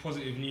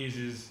positive news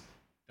is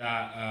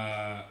that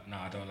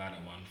I don't like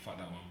that one. Fuck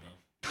that one, bro.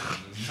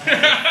 Fuck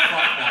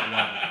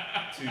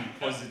that one. To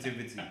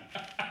positivity.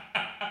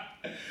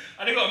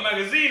 And they got a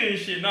magazine and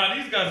shit. Nah,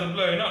 these guys are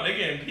blowing up. They're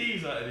getting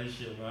peas out of this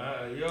shit,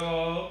 man.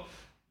 Yo.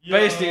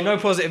 Basically, no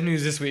positive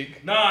news this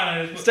week.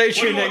 Nah. Stay what tuned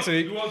you want? next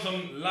week. You want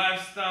some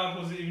lifestyle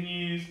positive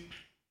news?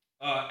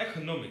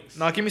 Economics.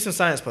 Now, give me some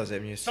science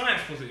positive news.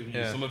 Science positive news.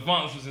 Yeah. Some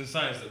advancements in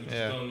science that we just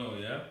Yeah. don't know,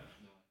 yeah?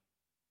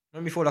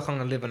 Don't be thought like I'm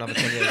gonna live another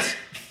 10 years.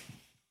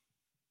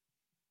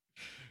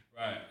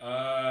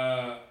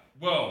 Right.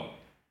 Well,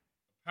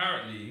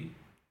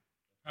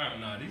 I don't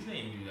know. These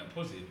ain't really that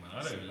positive, man.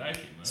 I don't really like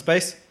it, man.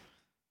 Space.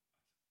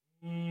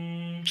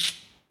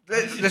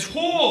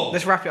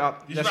 Let's wrap it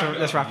up.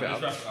 Let's wrap it up.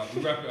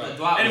 We wrap it up.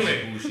 Dwight was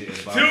Anyway,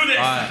 bullshitting about. till next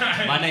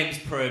time. My name's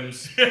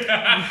Prims.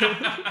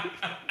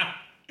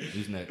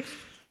 Who's next?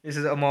 This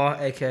is Omar,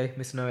 aka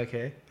Mr. No,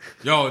 aka.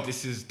 Yo,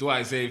 this is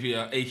Dwight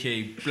Xavier,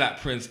 aka Black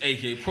Prince,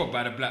 aka Prop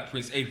by the Black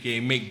Prince, aka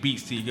Make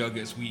Beats Till Your Girl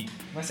Gets Weak.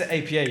 I said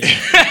APA. Do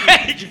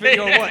you think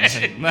you'll watch?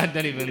 Man,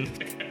 don't even.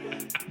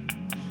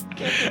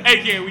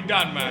 aka we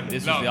done, man.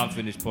 This was the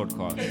Unfinished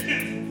Podcast.